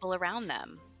of the round. people around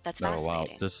them. That's Oh wow,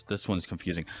 fascinating. this one's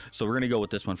confusing. So we're gonna go with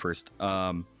this one first.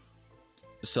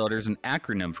 So there's an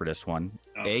acronym for this one.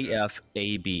 Okay.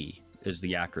 AFAB is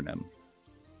the acronym.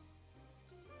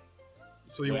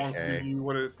 So you want to see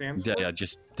what it stands Yeah, for? yeah.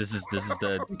 Just this is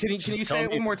the. Can you say it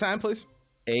one more time, please?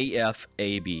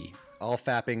 AFAB. All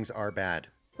fappings are bad.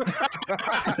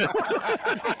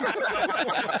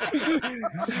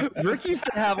 Rick used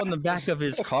to have on the back of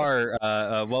his car,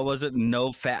 what was it?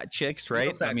 No fat chicks, right?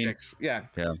 No fat chicks. Yeah.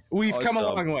 Yeah. We've come a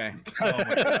Also- long way. Oh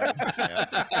my God.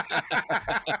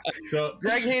 So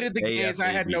Greg hated the gays. I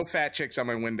had AFAB. no fat chicks on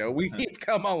my window. We've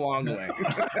come a long way.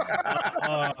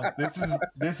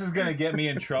 this is gonna get me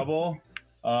in trouble.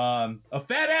 A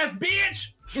fat ass bitch.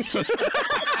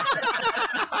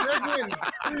 Greg wins.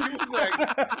 Greg.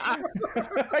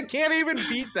 I can't even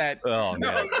beat that. Oh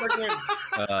No, man. Greg wins.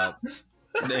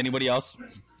 Anybody else?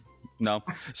 No.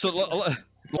 So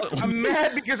I'm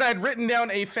mad because I had written down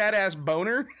a fat ass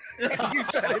boner. You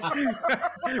said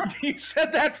it. You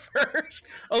said that first.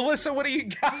 Alyssa, what do you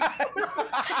got?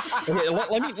 Okay,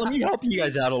 let me help you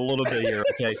guys out a little bit here,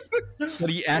 okay? So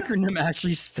the acronym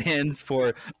actually stands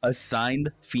for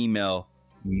assigned female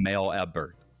male at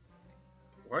birth.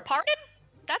 What? Pardon?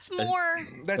 That's more.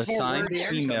 That's more assigned wordy.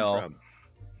 female.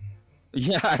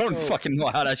 Yeah, I don't fucking know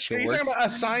how that So shit you're works. talking about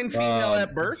assigned female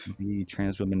at birth? The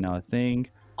trans women now a thing.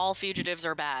 All fugitives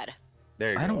are bad.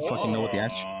 There you I go. don't fucking know what the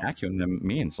acronym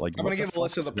means. Like, I'm what gonna give fuck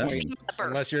Alyssa does the that point. mean?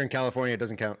 Unless you're in California, it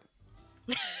doesn't count.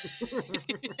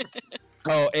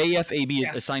 Oh, AFAB is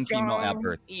Yes, assigned female at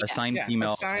birth. Yes. Assigned Yeah,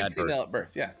 female assigned at female birth. at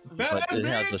birth. Yeah. But it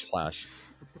has a slash.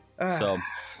 Ah.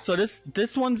 So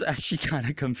this one's actually kind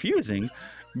of confusing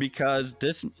because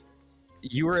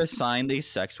you were assigned a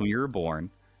sex when you were born,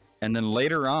 and then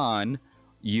later on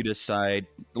you decide,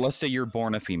 let's say you're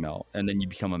born a female and then you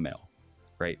become a male,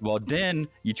 right? Well, then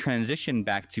you transition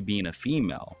back to being a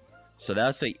female. So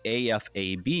that's a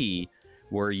AFAB,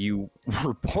 where you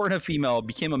were born a female,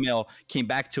 became a male, came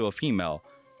back to a female.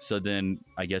 So then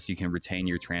I guess you can retain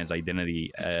your trans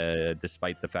identity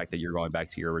despite the fact that you're going back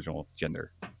to your original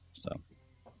gender. So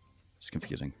it's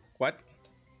confusing. What?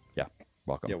 Yeah.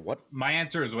 Welcome. Yeah, what? My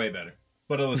answer is way better.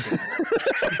 But listen.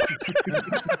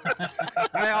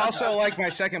 I also like my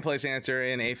second place answer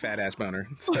in a fat ass boner.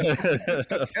 So, it's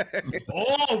okay.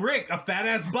 Oh, Rick, a fat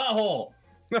ass butthole.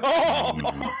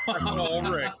 Oh! That's all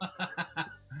Rick.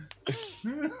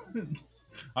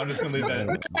 I'm just gonna leave that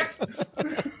in.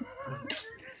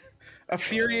 A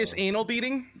furious anal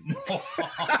beating? All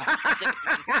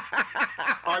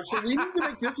right, so we need to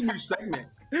make this a new segment.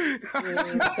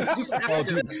 Just Oh,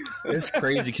 dude, it's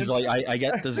crazy because like I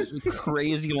get this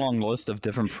crazy long list of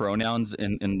different pronouns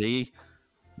and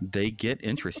they get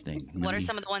interesting. What are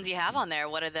some of the ones you have on there?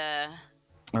 What are the?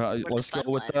 Let's go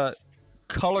fun with ones?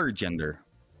 color gender.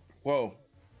 Whoa.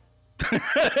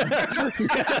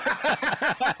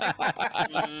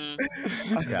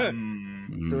 Yeah.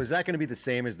 So is that going to be the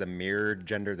same as the mirrored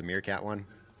gender, the meerkat one?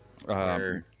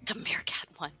 Or- The meerkat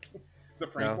one. The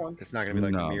Frank no, one? it's not going to be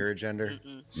like No. the mirrored gender.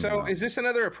 So is this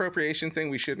another appropriation thing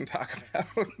we shouldn't talk about?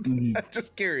 I'm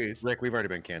just curious. Rick, we've already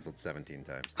been canceled 17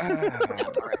 times.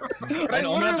 But I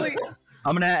literally...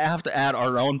 I'm gonna have to add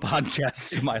our own podcast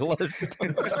to my list.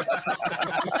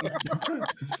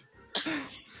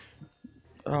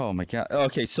 Oh my god.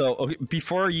 Okay, so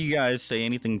before you guys say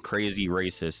anything crazy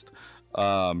racist,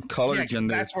 color Yeah, 'cause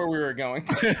gender. that's where we were going.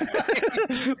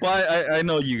 Well, I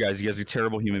know you guys are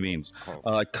terrible human beings.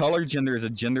 Color gender is a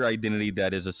gender identity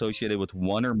that is associated with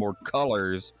one or more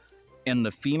colors and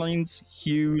the feelings,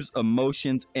 hues,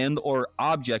 emotions, and or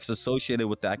objects associated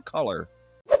with that color.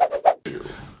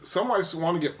 Some wives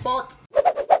want to get fucked.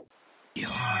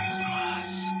 Elon's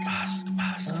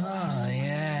Musk. Oh,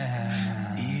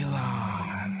 yeah.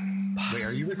 Elon. Wait,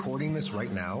 are you recording this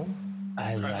right now?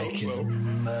 I like his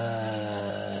musk.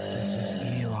 This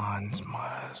is Elon's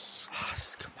Musk.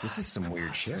 This is some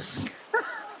weird shit.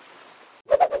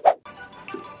 All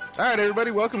right,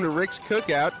 everybody, welcome to Rick's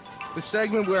Cookout, the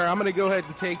segment where I'm going to go ahead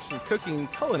and take some cooking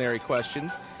culinary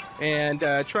questions and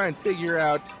try and figure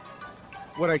out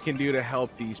what I can do to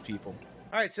help these people.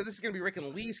 All right, so this is going to be Rick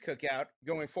and Lee's Cookout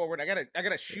going forward. I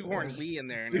gotta shoehorn Lee in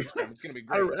there next time. It's going to be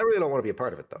I great. really don't want to be a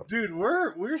part of it, though. Dude,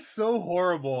 we're so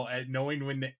horrible at knowing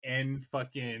when to end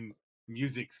fucking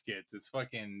music skits. It's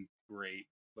fucking great.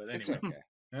 But anyway. It's okay.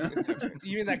 It's okay.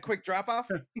 You mean that quick drop off?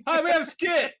 Hi, we have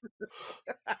skit.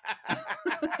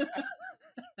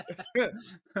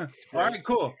 All right,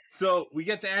 cool. So we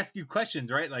get to ask you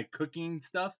questions, right? Like cooking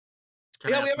stuff.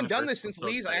 Yeah, we haven't done this since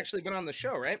Lee's actually been on the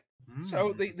show, right? Mm.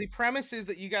 So the premise is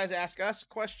that you guys ask us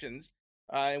questions,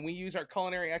 and we use our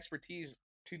culinary expertise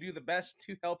to do the best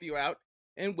to help you out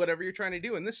in whatever you're trying to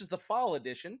do. And this is the fall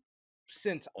edition,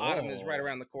 since autumn is right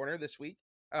around the corner this week.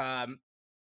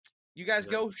 You guys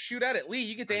go shoot at it. Lee,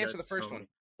 you get to answer the first one.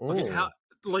 Okay,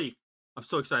 Lee, I'm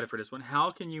so excited for this one. How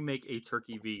can you make a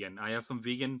turkey vegan? I have some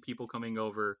vegan people coming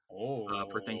over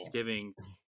for Thanksgiving,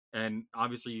 and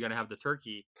obviously you got to have the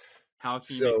turkey. How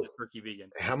can you make the turkey vegan?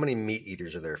 How many meat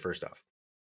eaters are there, first off?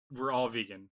 We're all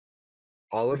vegan.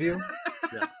 All of you?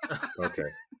 Yeah. Okay.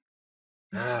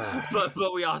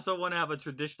 but we also want to have a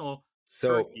traditional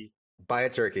So turkey. buy a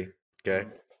turkey, okay?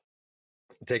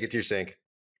 Take it to your sink.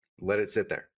 Let it sit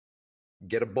there.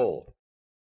 Get a bowl.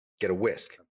 Get a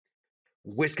whisk.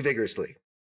 Whisk vigorously.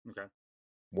 Okay.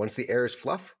 Once the air is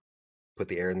fluff, put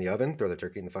the air in the oven, throw the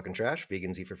turkey in the fucking trash.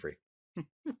 Vegans eat for free.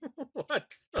 What?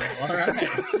 All right.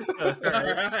 All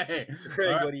right.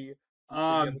 Craig, what do you?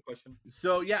 Question?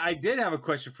 So yeah, I did have a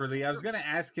question for Lee. I was gonna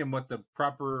ask him what the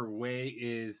proper way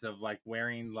is of like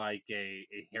wearing like a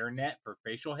hairnet for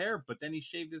facial hair, but then he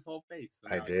shaved his whole face.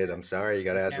 So I did. I'm sorry. You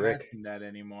got to ask can't Rick. ask him that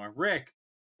anymore. Rick,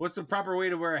 what's the proper way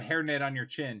to wear a hairnet on your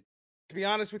chin? To be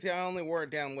honest with you, I only wore it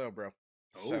down low, bro.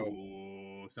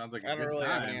 So sounds like I don't really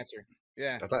have an answer.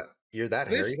 Yeah. I thought you're that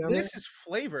hairy down there. This is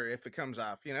flavor if it comes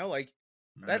off, you know, like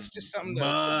that's just something to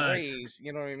Musk. raise,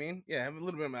 you know what I mean? Yeah, have a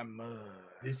little bit of my musk.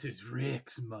 This is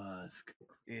Rick's musk.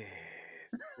 Yeah.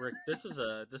 Rick, this is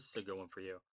a good one for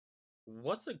you.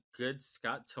 What's a good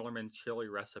Scott Tillerman chili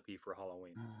recipe for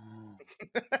Halloween?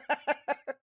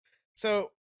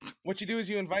 So what you do is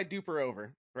you invite Duper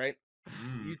over, right?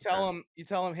 You tell him,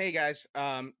 hey guys,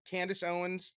 Candace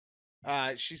Owens,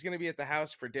 she's gonna be at the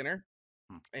house for dinner,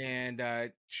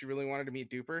 and she really wanted to meet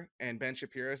Duper, and Ben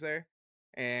Shapiro's there,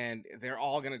 and they're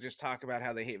all gonna just talk about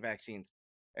how they hate vaccines.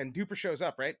 And Duper shows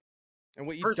up, right? And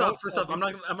what you First off, I'm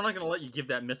not gonna let you give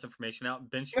that misinformation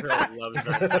out. Ben Shapiro loves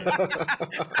that.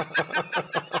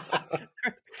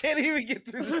 Can't even get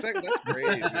through the second. That's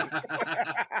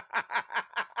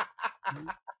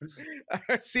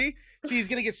crazy. See, he's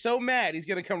gonna get so mad. He's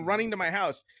gonna come running to my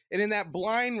house, and in that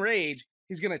blind rage,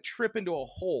 he's gonna trip into a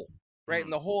hole, right?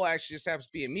 And the hole actually just happens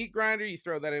to be a meat grinder. You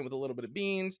throw that in with a little bit of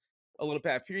beans, a little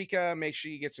paprika. Make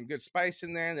sure you get some good spice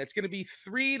in there, and that's gonna be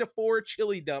 3 to 4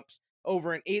 chili dumps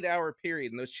over an 8-hour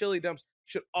period. And those chili dumps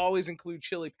should always include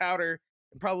chili powder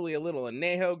and probably a little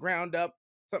añejo ground up,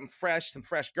 something fresh, some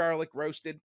fresh garlic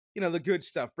roasted. You know, the good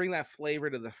stuff. Bring that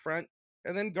flavor to the front,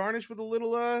 and then garnish with a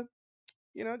little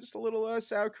just a little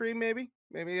sour cream, maybe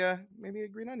a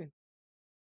green onion.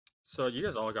 So you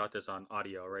guys all got this on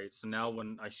audio, right? So now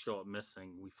when I show up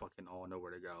missing, we fucking all know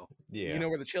where to go. Yeah, you know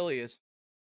where the chili is.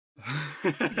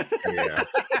 Yeah.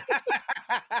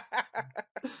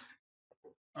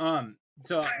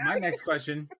 So my next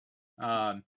question,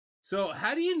 so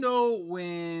how do you know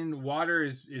when water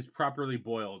is properly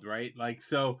boiled, right? Like,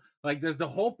 so like, does the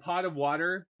whole pot of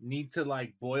water need to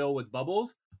like boil with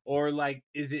bubbles, or like,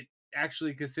 is it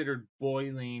actually considered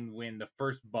boiling when the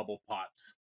first bubble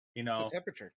pops? You know, it's the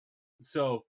temperature.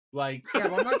 So like, yeah,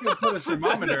 well, I'm not gonna put a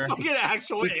thermometer. That's like an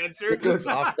actual answer. It goes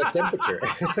off the temperature.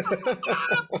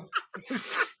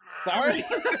 Sorry.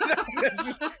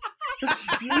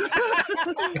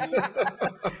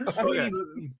 Okay.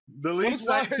 The least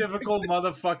scientifical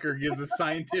motherfucker gives a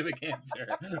scientific answer.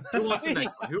 Who wants the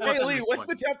next one? Who wants Hey the Lee, next what's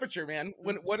one? the temperature, man?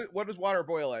 What does water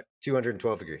boil at?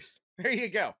 212 degrees. There you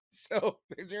go. So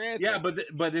there's your answer. Yeah,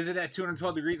 but is it at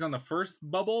 212 degrees on the first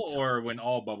bubble, or when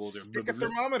all bubbles are? Stick a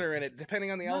thermometer in it.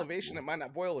 Depending on the elevation, it might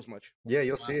not boil as much. Yeah,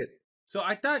 you'll see it. So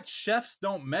I thought chefs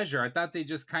don't measure. I thought they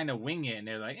just kind of wing it, and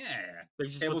they're like, They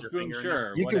just put their tablespoon, finger in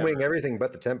sure. You can whatever. wing everything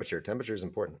but the temperature. Temperature is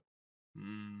important.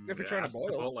 If you're trying to boil.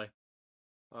 Chipotle.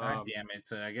 God damn it!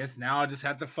 So I guess now I just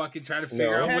have to fucking try to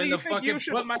figure out How do when you the think fucking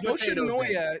put my potatoes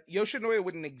in. Yoshinoya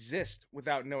wouldn't exist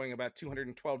without knowing about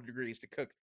 212 degrees to cook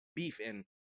beef in,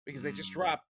 because they just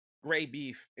drop gray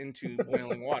beef into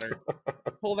boiling water,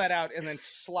 pull that out, and then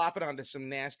slop it onto some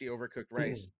nasty overcooked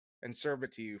rice and serve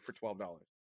it to you for $12.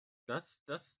 That's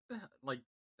like,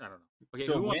 I don't know. Okay,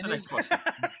 So who wants the when next question?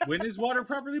 When is water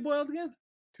properly boiled again?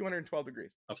 212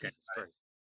 degrees. Okay, Jesus Christ.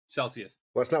 Celsius.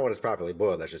 Well, it's not when it's properly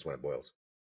boiled. That's just when it boils.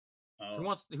 Who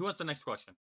wants the next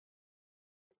question?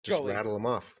 Just Go, Lee. rattle them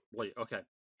off. Wait, okay.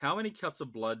 How many cups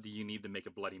of blood do you need to make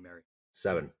a Bloody Mary?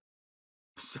 7.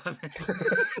 7.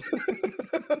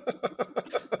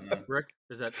 Rick,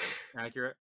 is that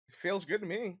accurate? Feels good to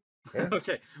me. Yeah.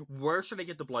 Okay, where should I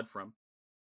get the blood from?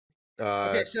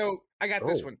 Okay, so I got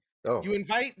this one. Oh, You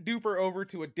invite Duper over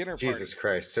to a dinner party. Jesus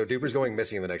Christ. So Duper's going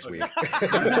missing in the next week.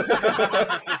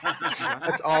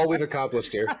 That's all we've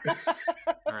accomplished here.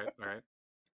 All right.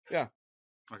 Yeah.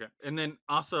 Okay, and then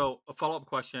also a follow-up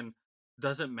question: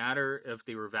 does it matter if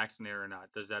they were vaccinated or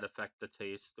not? Does that affect the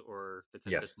taste or the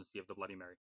Yes. consistency of the Bloody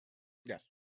Mary? Yes.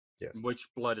 Yes. Which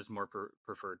blood is more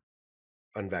preferred?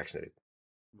 Unvaccinated.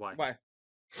 Why? Why?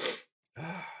 Oh,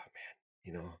 man.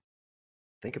 You know,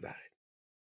 think about it.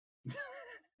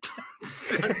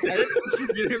 That's it? You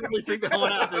didn't really think that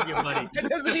one out, did you, buddy? That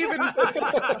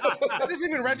doesn't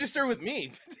even register with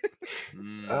me.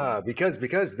 Because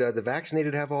the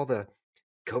vaccinated have all the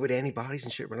COVID antibodies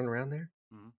and shit running around there.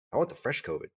 Mhm. I want the fresh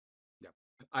COVID. Yeah,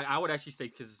 I would actually say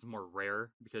because it's more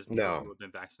rare because more No. people have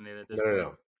been vaccinated. At this No.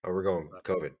 point. Oh, we're going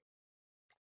COVID.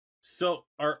 So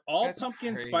are all That's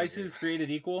pumpkin crazy. spices created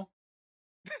equal?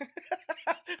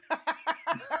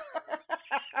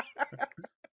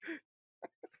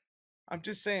 I'm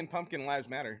just saying pumpkin lives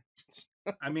matter.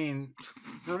 I mean,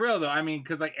 for real though. I mean,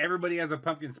 because like everybody has a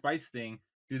pumpkin spice thing,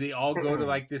 Do they all go to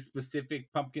like this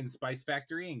specific pumpkin spice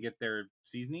factory and get their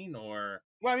seasoning, or?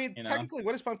 Well, I mean, technically,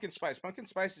 what is pumpkin spice? Pumpkin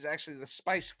spice is actually the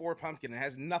spice for pumpkin. It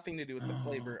has nothing to do with the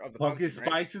flavor of the pumpkin. Pumpkin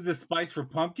spice is a spice for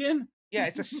pumpkin? Yeah,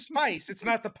 it's a spice. It's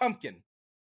not the pumpkin.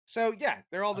 So yeah,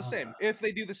 they're all the same. If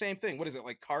they do the same thing, what is it,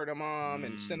 like cardamom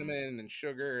and cinnamon and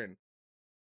sugar and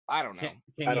I don't know.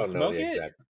 Can you smoke it?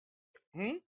 exact.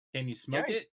 Hmm? Can you smoke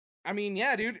it? I mean,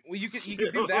 yeah, dude. Well, you could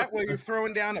do that while you're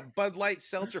throwing down a Bud Light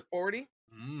Seltzer 40,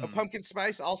 a pumpkin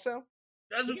spice also.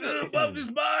 That's a good pumpkin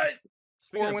spice.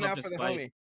 Speaking Pour of one out pumpkin for the spice,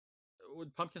 homie.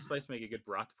 would pumpkin spice make a good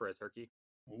broth for a turkey?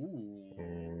 Ooh.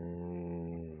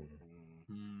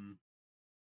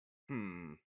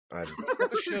 Got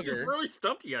the sugar. Just really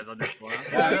stumped you guys on this one.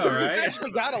 Well, because it's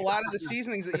actually got a lot of the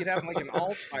seasonings that you'd have in like an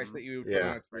allspice that you would put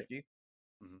on a turkey.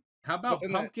 How about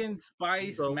pumpkin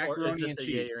spice macaroni and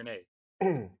cheese?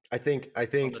 I think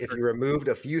if you removed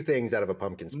a few things out of a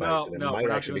pumpkin spice, then it might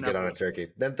actually be good on a turkey.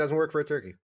 Then it doesn't work for a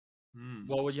turkey.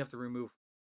 What would you have to remove?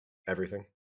 Everything.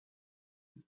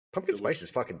 Pumpkin spice is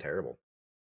fucking terrible.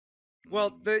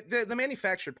 Well, the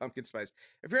manufactured pumpkin spice.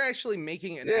 If you're actually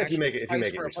making an if you make it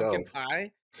spice for yourself, a pumpkin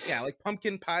pie, yeah, like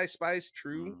pumpkin pie spice,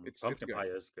 true. It's pumpkin good. pie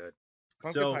is good.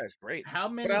 Pumpkin pie is great. How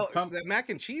many? The mac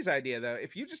and cheese idea, though,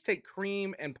 if you just take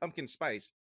cream and pumpkin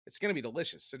spice, it's gonna be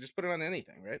delicious. So just put it on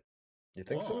anything, right? You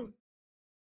think so?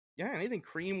 Yeah, anything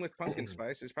cream with pumpkin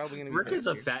spice is probably gonna be. Rick is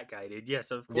a fat guy, dude.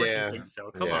 Yes, of course he thinks so.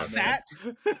 Come on, fat.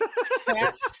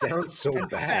 That sounds so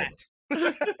bad.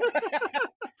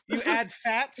 You add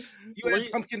fats, you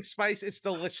add pumpkin spice, it's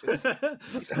delicious.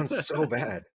 Sounds so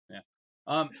bad. Yeah.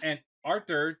 And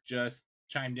Arthur just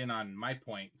chimed in on my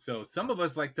point. So some of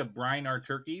us like to brine our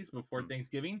turkeys before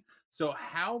Thanksgiving. So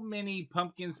how many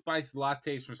pumpkin spice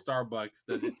lattes from Starbucks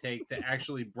does it take to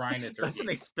actually brine a turkey? That's an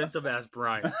expensive ass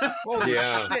brine. Holy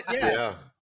shit, yeah.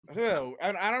 Oh,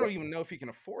 I don't even know if you can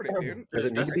afford it, dude. Does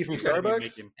it need to be from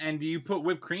Starbucks? And do you put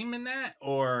whipped cream in that,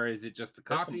 or is it just the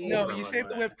coffee? No, you save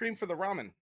the whipped cream for the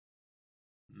ramen.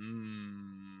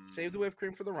 Save the whipped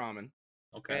cream for the ramen.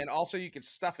 Okay. And also you can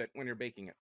stuff it when you're baking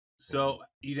it. So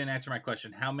you didn't answer my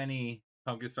question. How many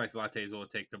pumpkin spice lattes will it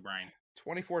take to brine?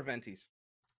 24 ventis.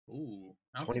 Ooh.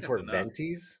 24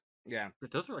 ventis? Yeah.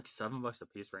 But those are like $7 a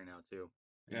piece right now too.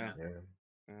 Yeah.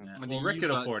 Well, Rick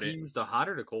could afford it. Do you use the hot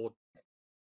or the cold?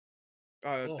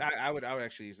 I would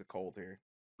actually use the cold here.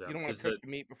 Yeah, you don't want to cook the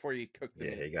meat before you cook the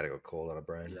meat. Yeah, you got to go cold on a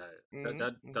brine. Yeah,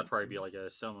 that'd probably be like a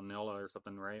salmonella or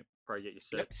something, right? Probably get you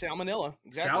sick. Yep, salmonella.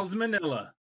 Exactly.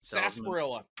 Salmonella.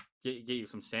 Sarsaparilla. Get you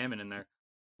some salmon in there.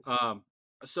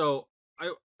 So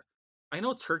I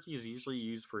know turkey is usually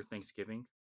used for Thanksgiving,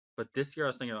 but this year I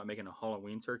was thinking about making a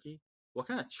Halloween turkey. What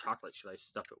kind of chocolate should I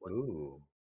stuff it with? Ooh.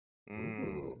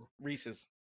 Reese's.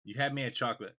 You had me at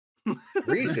chocolate.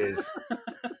 Reese's?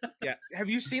 Yeah. Have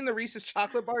you seen the Reese's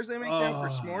chocolate bars they make now for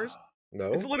s'mores?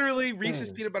 No. It's literally Reese's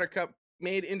peanut butter cup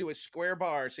made into a square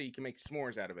bar so you can make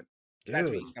s'mores out of it. Dude. That's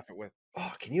what you stuff it with.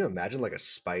 Oh, can you imagine like a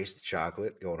spiced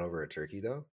chocolate going over a turkey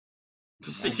though?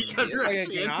 You guys are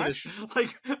actually into this.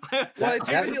 Like, well, it's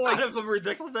I gonna be like have some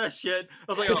ridiculous ass shit.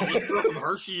 I was like, oh, let's throw some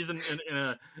Hershey's in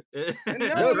a.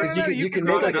 No, because you can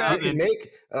make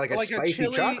like a spicy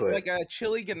chili, chocolate, like a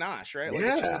chili ganache, right? Like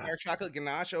a chili bar chocolate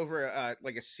ganache over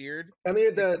like a seared. I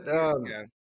mean,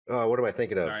 what am I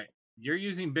thinking of? All right, you're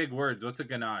using big words. What's a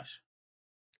ganache?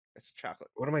 It's a chocolate.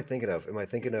 What am I thinking of? Am I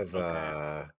thinking of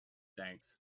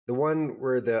Thanks. The one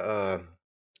where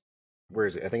where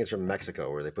is it? I think it's from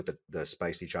Mexico, where they put the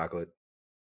spicy chocolate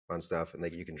on stuff and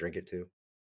you can drink it too.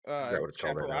 I forgot what it's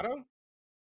called right now.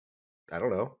 I don't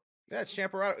know. Yeah, it's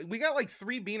Champorado. We got like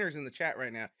 3 beaners in the chat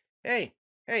right now. Hey,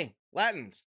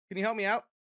 Latins, can you help me out?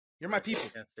 You're my people.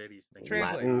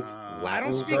 Translate. Latins I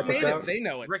don't speak native. They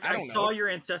know it. Rick, I don't saw your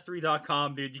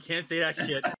Ancestry.com, dude. You can't say that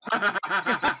shit.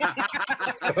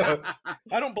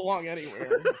 I don't belong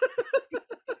anywhere.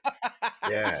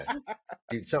 Yeah,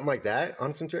 dude, something like that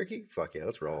on some turkey. Fuck yeah,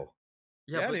 let's roll.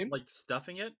 Yeah, but like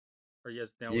stuffing it, or you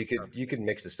down you could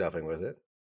mix the stuffing with it,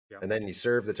 yeah. And then you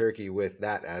serve the turkey with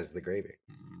that as the gravy.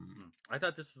 I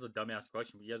thought this was a dumbass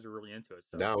question, but you guys are really into it.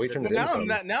 So. No, we turned it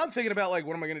into now I'm thinking about like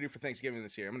what am I going to do for Thanksgiving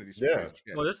this year? I'm going to do some crazy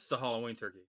shit. Well, this is a Halloween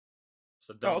turkey,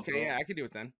 so yeah, I can do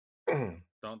it then.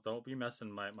 Don't be messing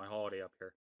my holiday up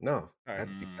here. No,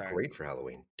 that'd be great for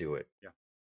Halloween. Do it. Yeah.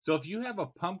 So if you have a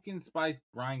pumpkin spice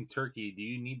brine turkey, do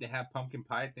you need to have pumpkin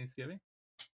pie at Thanksgiving?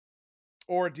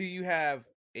 Or do you have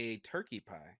a turkey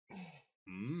pie?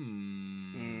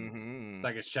 It's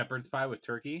like a shepherd's pie with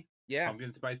turkey? Yeah.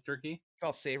 Pumpkin spice turkey? It's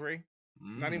all savory.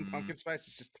 Not even pumpkin spice,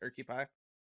 it's just turkey pie.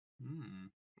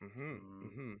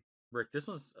 Rick, this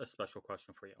one's a special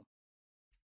question for you.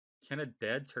 Can a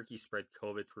dead turkey spread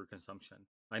COVID through consumption?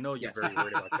 I know you're Yes. very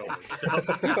worried about COVID.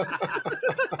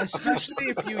 So.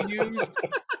 Especially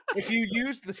if you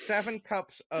use the 7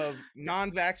 cups of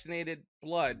non-vaccinated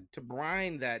blood to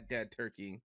brine that dead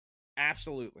turkey.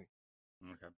 Absolutely.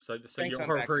 Okay, so Thanks, you're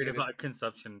more worried unvaccinated. about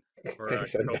consumption or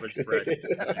Thanks, COVID spread.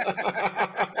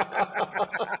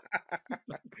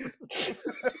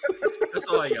 That's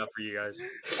all I got for you guys.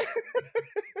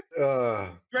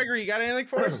 Gregory, you got anything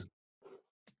for us?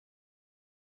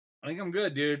 I think I'm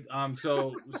good, dude.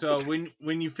 So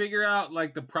when you figure out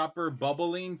like the proper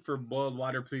bubbling for boiled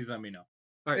water, please let me know.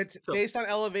 All right, It's based on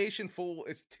elevation, fool.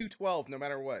 It's 212 no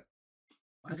matter what.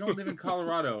 I don't live in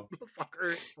Colorado.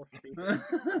 Fucker. So stupid.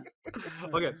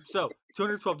 Okay, so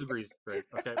 212 degrees, Greg.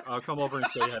 Okay, I'll come over and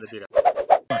show you how to do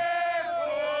that.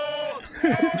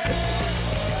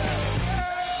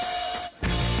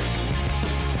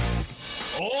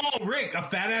 Oh, Rick, a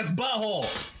fat ass butthole.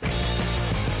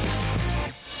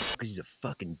 Because he's a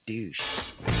fucking douche.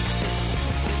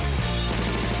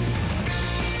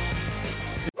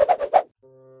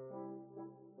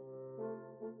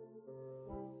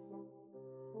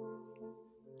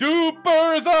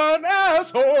 Duper's an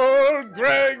asshole.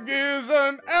 Greg is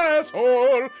an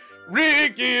asshole.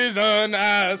 Rick is an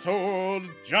asshole.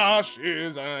 Josh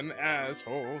is an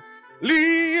asshole.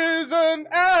 Lee is an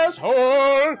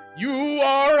asshole. You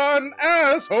are an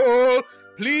asshole.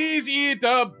 Please eat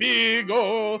a big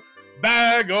ol'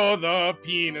 bag of the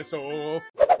penis-hole.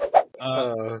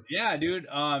 Yeah, dude.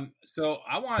 So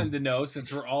I wanted to know,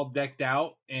 since we're all decked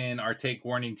out in our Take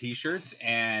Warning t-shirts,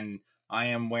 and I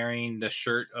am wearing the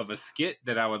shirt of a skit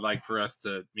that I would like for us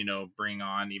to, bring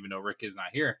on, even though Rick is not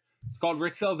here. It's called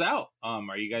Rick Sells Out.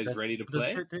 Are you guys ready to play?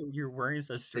 The shirt that you're wearing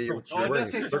says You're circle wearing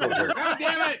jerk. a circle jerk. God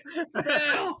damn it!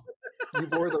 Phil! You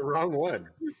wore the wrong one.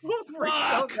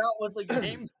 Fuck! That was a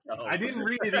game show. I didn't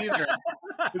read it either.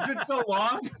 It's been so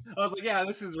long. I was like, yeah,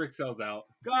 this is Rick Sells Out.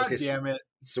 God Okay, damn it.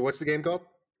 So what's the game called?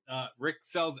 Rick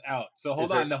Sells Out. So hold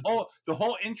Is on. there- The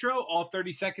whole intro, all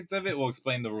 30 seconds of it will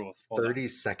explain the rules. Hold on. 30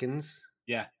 seconds?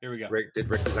 Yeah, here we go. Did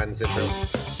Rick design this intro?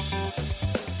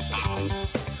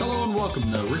 Hello and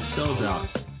welcome to Rick Sells Out.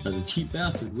 As a cheap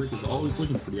bastard, Rick is always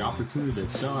looking for the opportunity to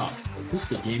sell out. This is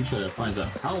the game show that finds out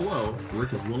how low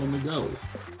Rick is willing to go.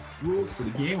 Rules for the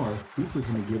game are: Cooper's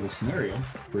going to give a scenario.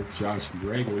 Rick, Josh, and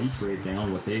Greg will each write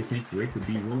down what they think Rick would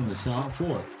be willing to sell out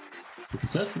for. The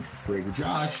contestant, Greg or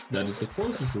Josh, that is the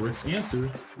closest to Rick's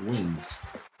answer, wins.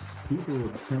 Cooper will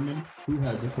determine who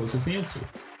has the closest answer.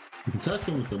 The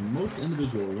contestant with the most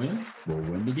individual wins will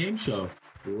win the game show.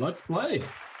 Let's play.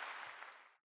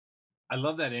 I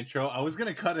love that intro. I was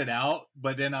gonna cut it out,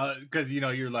 but then because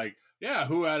you're like, yeah,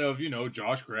 who out of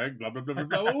Josh, Greg, blah blah blah blah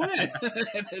blah will win?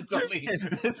 And it's only And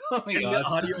us. the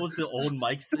audio with the old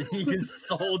mics. You can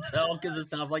so tell because it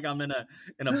sounds like I'm in a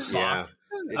box. Yeah.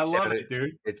 I love it,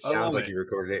 dude. It I love sounds like it. you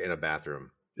recorded it in a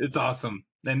bathroom. It's awesome,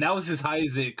 and that was as high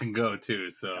as it can go too.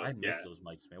 So I miss those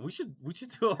mics, man. We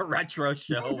should do a retro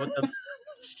show with the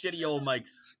shitty old mics.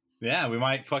 Yeah, we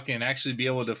might fucking actually be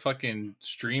able to fucking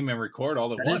stream and record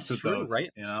all at That once is with true, those, right?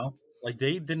 Like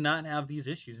they did not have these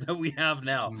issues that we have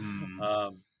now.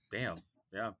 Damn,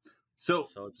 yeah. So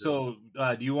do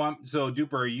you want? So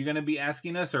Duper, are you going to be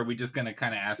asking us, or are we just going to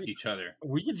kind of ask each other?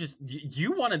 We can just.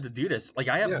 You wanted to do this. Like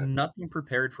I have nothing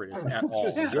prepared for this at all.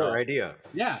 This is your idea.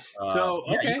 Yeah. So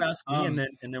yeah, okay. you ask me,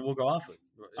 and then we'll go off it.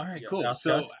 All right, Yeah, cool. ask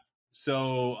So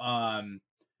us.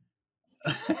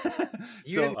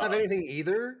 You didn't have anything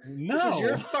either? No. This was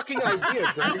your fucking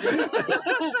idea, Greg.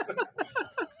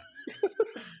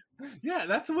 Yeah,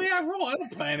 that's the way I roll. I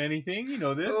don't plan anything. You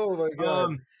know this. Oh my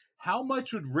god. How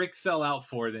much would Rick sell out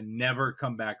for then never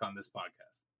come back on this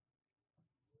podcast?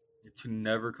 To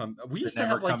never come. We To used to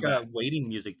never have like come back. waiting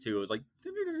music too. It was like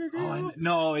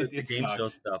No, the it game show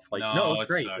sucked. stuff. Like No, no, it was it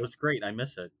great. sucked. It was great. I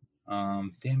miss it.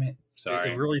 Damn it.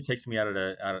 Sorry. It really takes me out of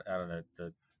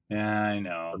the Yeah, I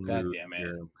know. the God mood, damn it.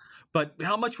 yeah. But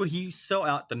how much would he sell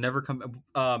out to never come?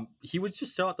 He would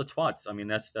just sell out the twats. I mean,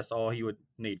 that's all he would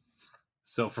need.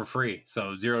 So for free.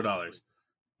 So $0.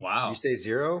 Wow. You say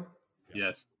 0?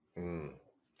 Yes.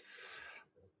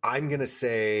 I'm gonna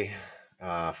say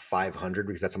 500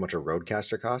 because that's how much a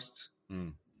roadcaster costs.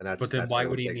 And that's But then that's why what it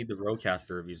would he take. need the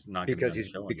roadcaster if he's not? Because gonna be on the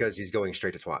show because he's going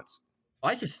straight to twats.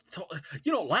 I just,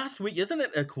 last week, isn't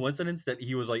it a coincidence that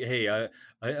he was like, "Hey,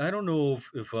 I don't know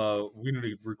if we need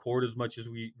to record as much as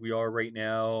we are right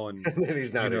now," and And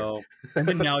he's not here. and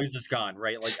then now he's just gone,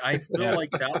 right? Like I feel Yeah. like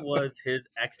that was his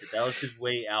exit, that was his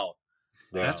way out.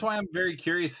 That's why I'm very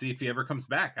curious to see if he ever comes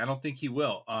back. I don't think he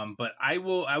will. But I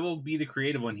will be the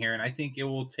creative one here, and I think it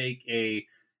will take a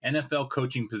NFL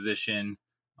coaching position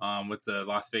with the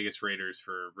Las Vegas Raiders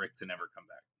for Rick to never come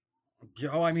back.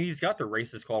 Oh, I mean, he's got the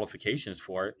racist qualifications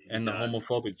for it and the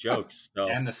homophobic jokes. So.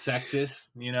 And the sexist,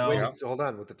 you know. Wait, so hold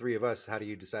on. With the three of us, how do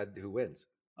you decide who wins?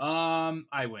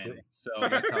 I win. So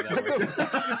that's how that works.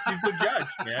 He's the judge,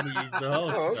 man. He's the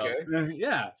host. Oh, okay. So.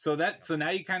 Yeah. So now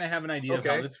you kind of have an idea of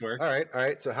how this works. All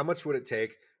right. So how much would it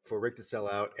take for Rick to sell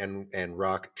out and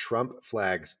rock Trump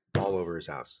flags all over his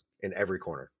house in every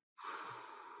corner?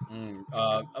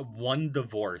 One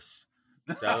divorce.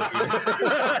 That would be...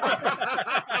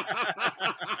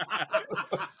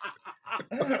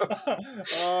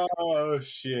 Oh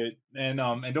shit! And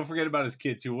don't forget about his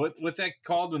kid too. What's that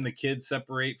called when the kids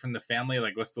separate from the family?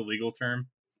 Like, what's the legal term?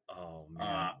 Oh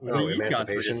man,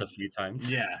 emancipation a few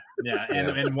times. Yeah,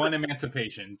 and one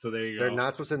emancipation. So there you go. They're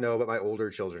not supposed to know about my older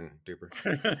children, Duper.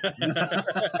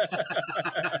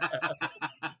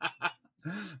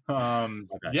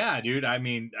 Yeah, dude. I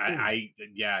mean,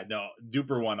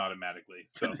 Duper won automatically.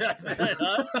 So.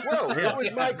 Whoa, that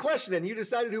was my question, and you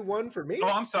decided who won for me? Oh,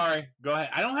 I'm sorry. Go ahead.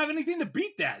 I don't have anything to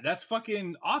beat that. That's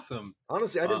fucking awesome.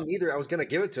 Honestly, I didn't either. I was gonna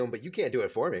give it to him, but you can't do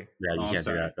it for me. Yeah, you can't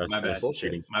do that. That's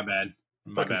bullshit. My bad.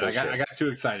 I got too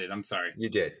excited. I'm sorry. You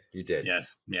did.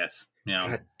 Yes. Yeah.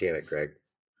 God damn it, Greg.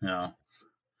 Yeah.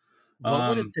 What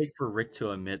would it take for Rick to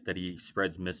admit that he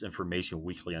spreads misinformation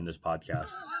weekly on this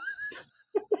podcast?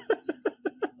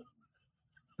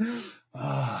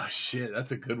 Oh shit,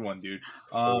 that's a good one, dude.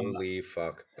 Holy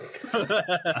fuck.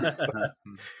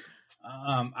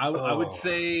 I would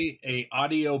say a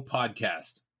audio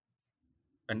podcast.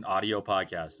 An audio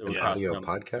podcast. An audio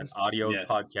podcast? An audio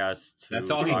podcast.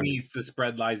 That's all he needs to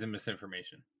spread lies and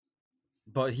misinformation.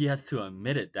 But he has to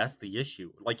admit it. That's the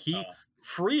issue. Like, he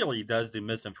freely does the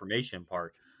misinformation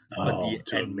part, but the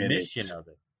admission of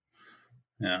it.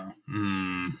 Yeah.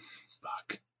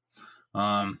 Fuck.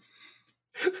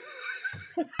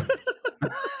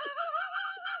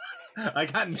 I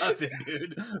got nothing,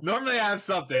 dude. Normally I have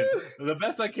something. The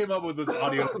best I came up with was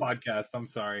audio podcast. I'm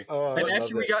sorry. And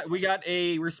actually, we got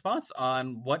a response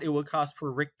on what it would cost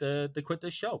for Rick to quit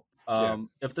this show.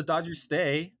 If the Dodgers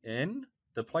stay in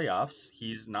the playoffs,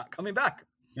 he's not coming back.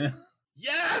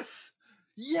 Yes!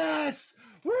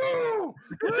 Woo!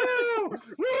 Woo!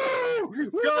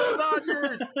 Woo! Go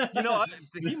Dodgers! You know,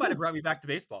 he might have brought me back to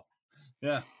baseball.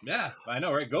 Yeah, I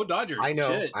know, right? Go Dodgers! I know.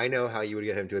 Shit. I know how you would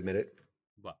get him to admit it.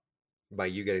 What? By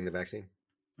you getting the vaccine.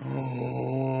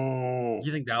 Oh,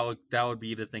 you think that would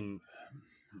be the thing?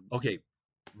 Okay,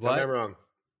 what? I'm wrong.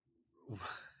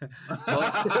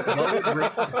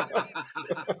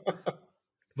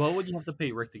 What would you have to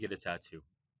pay Rick to get a tattoo?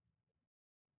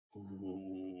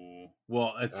 Ooh.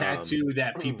 Well, a tattoo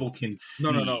that people can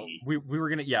see. No. We were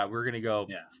gonna go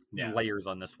layers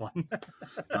on this one.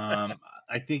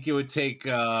 I think it would take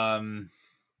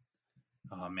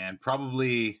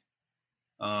probably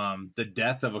the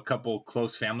death of a couple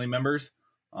close family members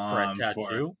for a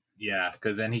tattoo.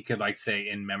 Because then he could like say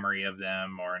in memory of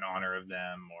them or in honor of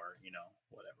them or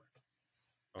whatever.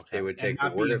 Okay. It would take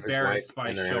the word of his wife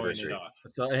and their anniversary.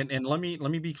 So and let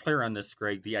me be clear on this,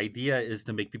 Greg. The idea is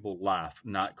to make people laugh,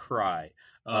 not cry.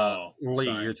 Lee,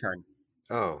 sorry. your turn.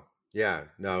 Oh yeah,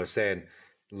 no, I was saying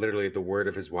literally the word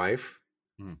of his wife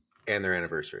and their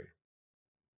anniversary.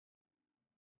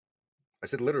 I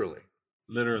said literally.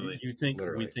 You think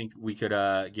we think we could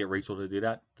get Rachel to do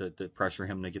that? To pressure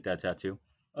him to get that tattoo?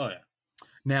 Oh yeah.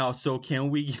 Now, so can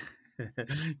we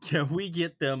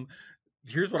get them?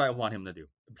 Here's what I want him to do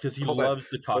because he loves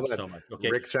to talk so much. Okay,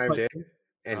 Rick chimed in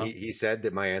and he said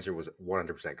that my answer was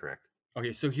 100% correct.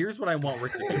 Okay, so here's what I want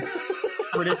Rick to do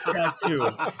for this tattoo.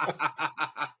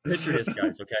 Picture this,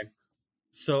 guys. Okay,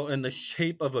 so in the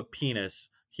shape of a penis,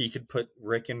 he could put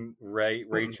Rick and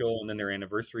Rachel, and then their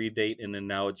anniversary date, and then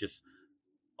now it just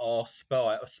all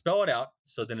spell it out.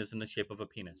 So then it's in the shape of a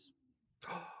penis,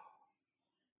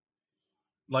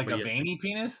 like a veiny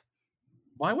penis.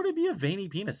 Why would it be a veiny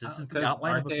penis? This is the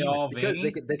outline of a penis. All because they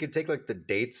could take like the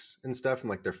dates and stuff from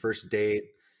like their first date,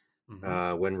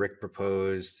 when Rick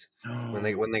proposed, when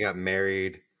they got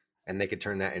married, and they could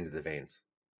turn that into the veins.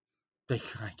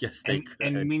 I guess they could.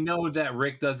 And we know that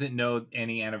Rick doesn't know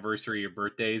any anniversary or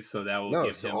birthdays, so that will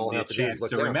give him the chance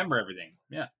to remember everything.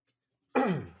 Yeah.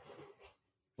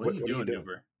 What are you doing,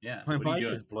 Uber? Yeah, my mic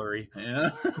is blurry. Yeah.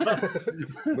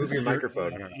 Move your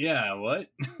microphone. Yeah, what?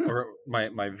 Or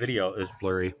my video is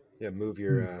blurry. Yeah, move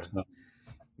your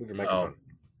microphone.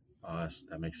 Oh,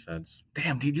 that makes sense.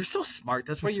 Damn, dude, you're so smart.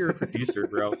 That's why you're a producer,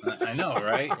 bro. I know,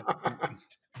 right?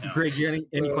 No. Greg, you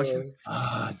any questions?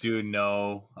 Dude,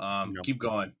 no. Keep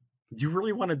going. You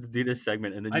really wanted to do this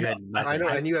segment, and then you had nothing. I know,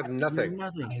 and you have nothing.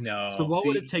 I know. So what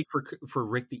would it take for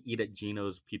Rick to eat at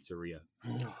Gino's Pizzeria?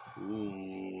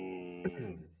 Ooh.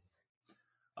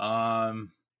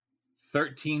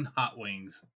 13 hot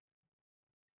wings.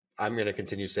 I'm going to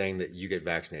continue saying that you get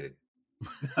vaccinated.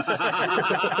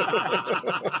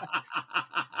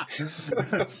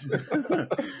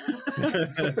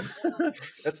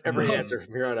 That's every answer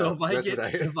from here on out.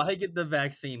 If I get the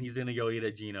vaccine, he's gonna go eat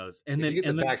at Geno's, and if then you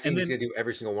get the vaccine, he's then, gonna do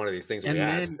every single one of these things and we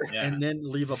then, ask, and then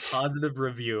leave a positive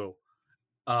review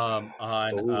on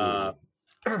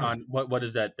what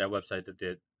is that website that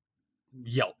did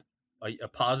Yelp, a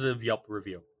positive Yelp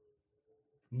review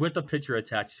with a picture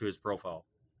attached to his profile.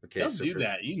 Okay, so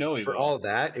for all of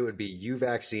that, it would be you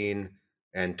vaccine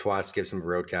and Twats gives him a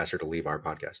roadcaster to leave our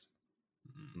podcast.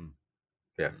 Mm-hmm.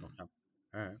 Yeah. Okay.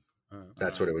 All right.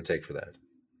 That's what it would take for that.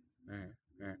 All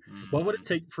right. What would it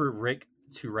take for Rick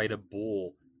to ride a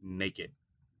bull naked?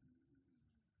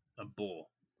 A bull.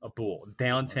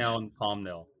 Downtown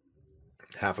Palmdale.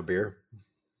 Half a beer.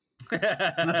 Bullshit.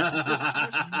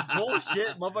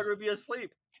 Motherfucker would be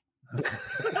asleep.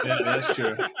 Yeah, that's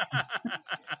true.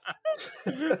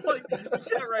 Like, you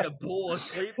can't ride a bull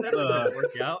asleep. That doesn't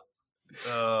work out.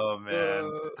 Oh, man.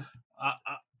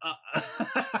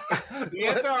 The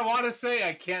answer I want to say,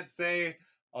 I can't say.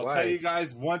 I'll tell you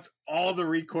guys once all the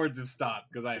records have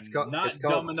stopped because I'm not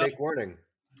dumb enough. Take warning.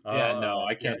 Yeah, no,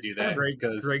 I can't do that.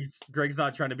 Greg's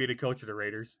not trying to be the coach of the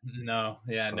Raiders. No,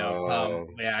 I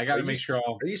got to make sure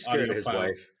all. Are you scared of his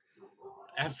wife?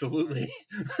 Absolutely.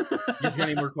 You guys got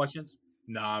any more questions?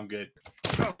 No, I'm good.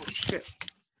 Oh shit!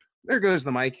 There goes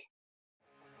the mic.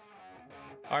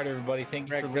 All right, everybody. Thank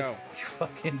you for listening. You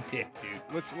fucking dick, dude.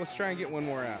 Let's try and get one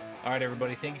more out. All right,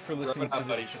 everybody. Thank you for listening. Rub it out,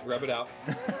 buddy. Just rub it out.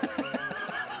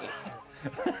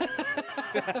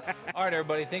 All right,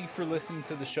 everybody. Thank you for listening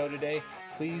to the show today.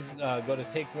 Please go to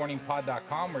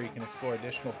takewarningpod.com where you can explore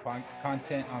additional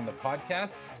content on the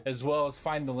podcast, as well as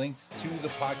find the links to the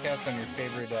podcast on your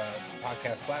favorite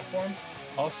podcast platforms.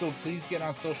 Also, please get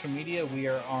on social media. We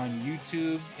are on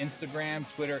YouTube, Instagram,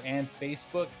 Twitter, and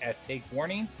Facebook at Take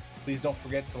Warning. Please don't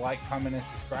forget to like, comment, and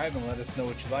subscribe, and let us know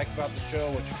what you like about the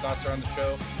show, what your thoughts are on the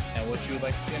show, and what you would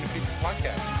like to see in a future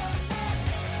podcast.